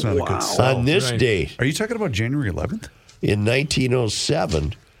happened. It's not a good sell. On this date, Are you talking about January 11th? in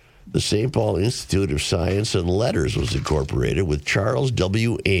 1907, the St. Paul Institute of Science and Letters was incorporated with Charles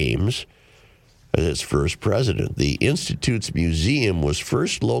W. Ames as its first president. The Institute's museum was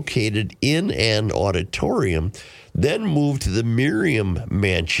first located in an auditorium, then moved to the Miriam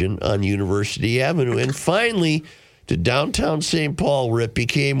Mansion on University Avenue, and finally to downtown St. Paul, where it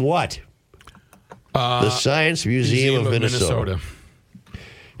became what? The Science Museum of Minnesota.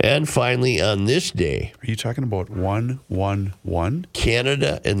 And finally, on this day, Are you talking about 111?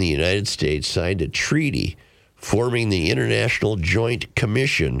 Canada and the United States signed a treaty forming the International Joint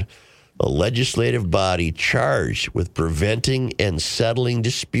Commission, a legislative body charged with preventing and settling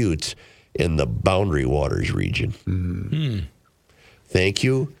disputes in the Boundary Waters region. Thank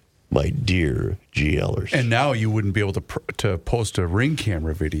you, my dear GLers. And now you wouldn't be able to post a Ring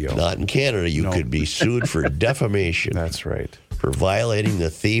camera video. Not in Canada. You could be sued for defamation. That's right. For violating the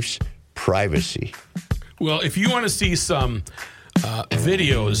thief's privacy. Well, if you want to see some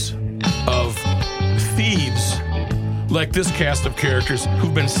videos of thieves like this cast of characters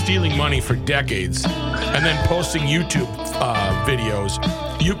who've been stealing money for decades and then posting YouTube videos,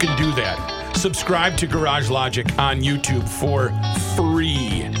 you can do that. Subscribe to Garage Logic on YouTube for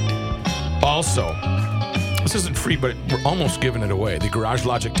free. Also, this isn't free, but we're almost giving it away. The Garage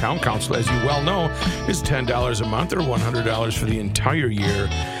Logic Town Council, as you well know, is $10 a month or $100 for the entire year.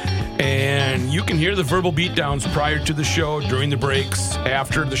 And you can hear the verbal beatdowns prior to the show, during the breaks,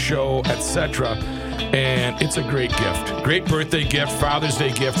 after the show, etc. And it's a great gift. Great birthday gift, Father's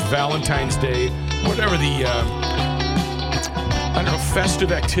Day gift, Valentine's Day, whatever the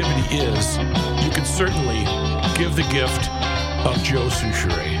festive activity is, you can certainly give the gift of Joe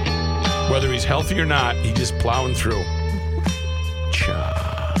Souchere. Whether he's healthy or not, he's just plowing through.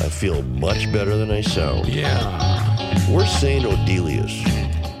 I feel much better than I sound. Yeah. We're St. Odelius.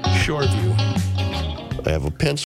 Shoreview. I have a pencil.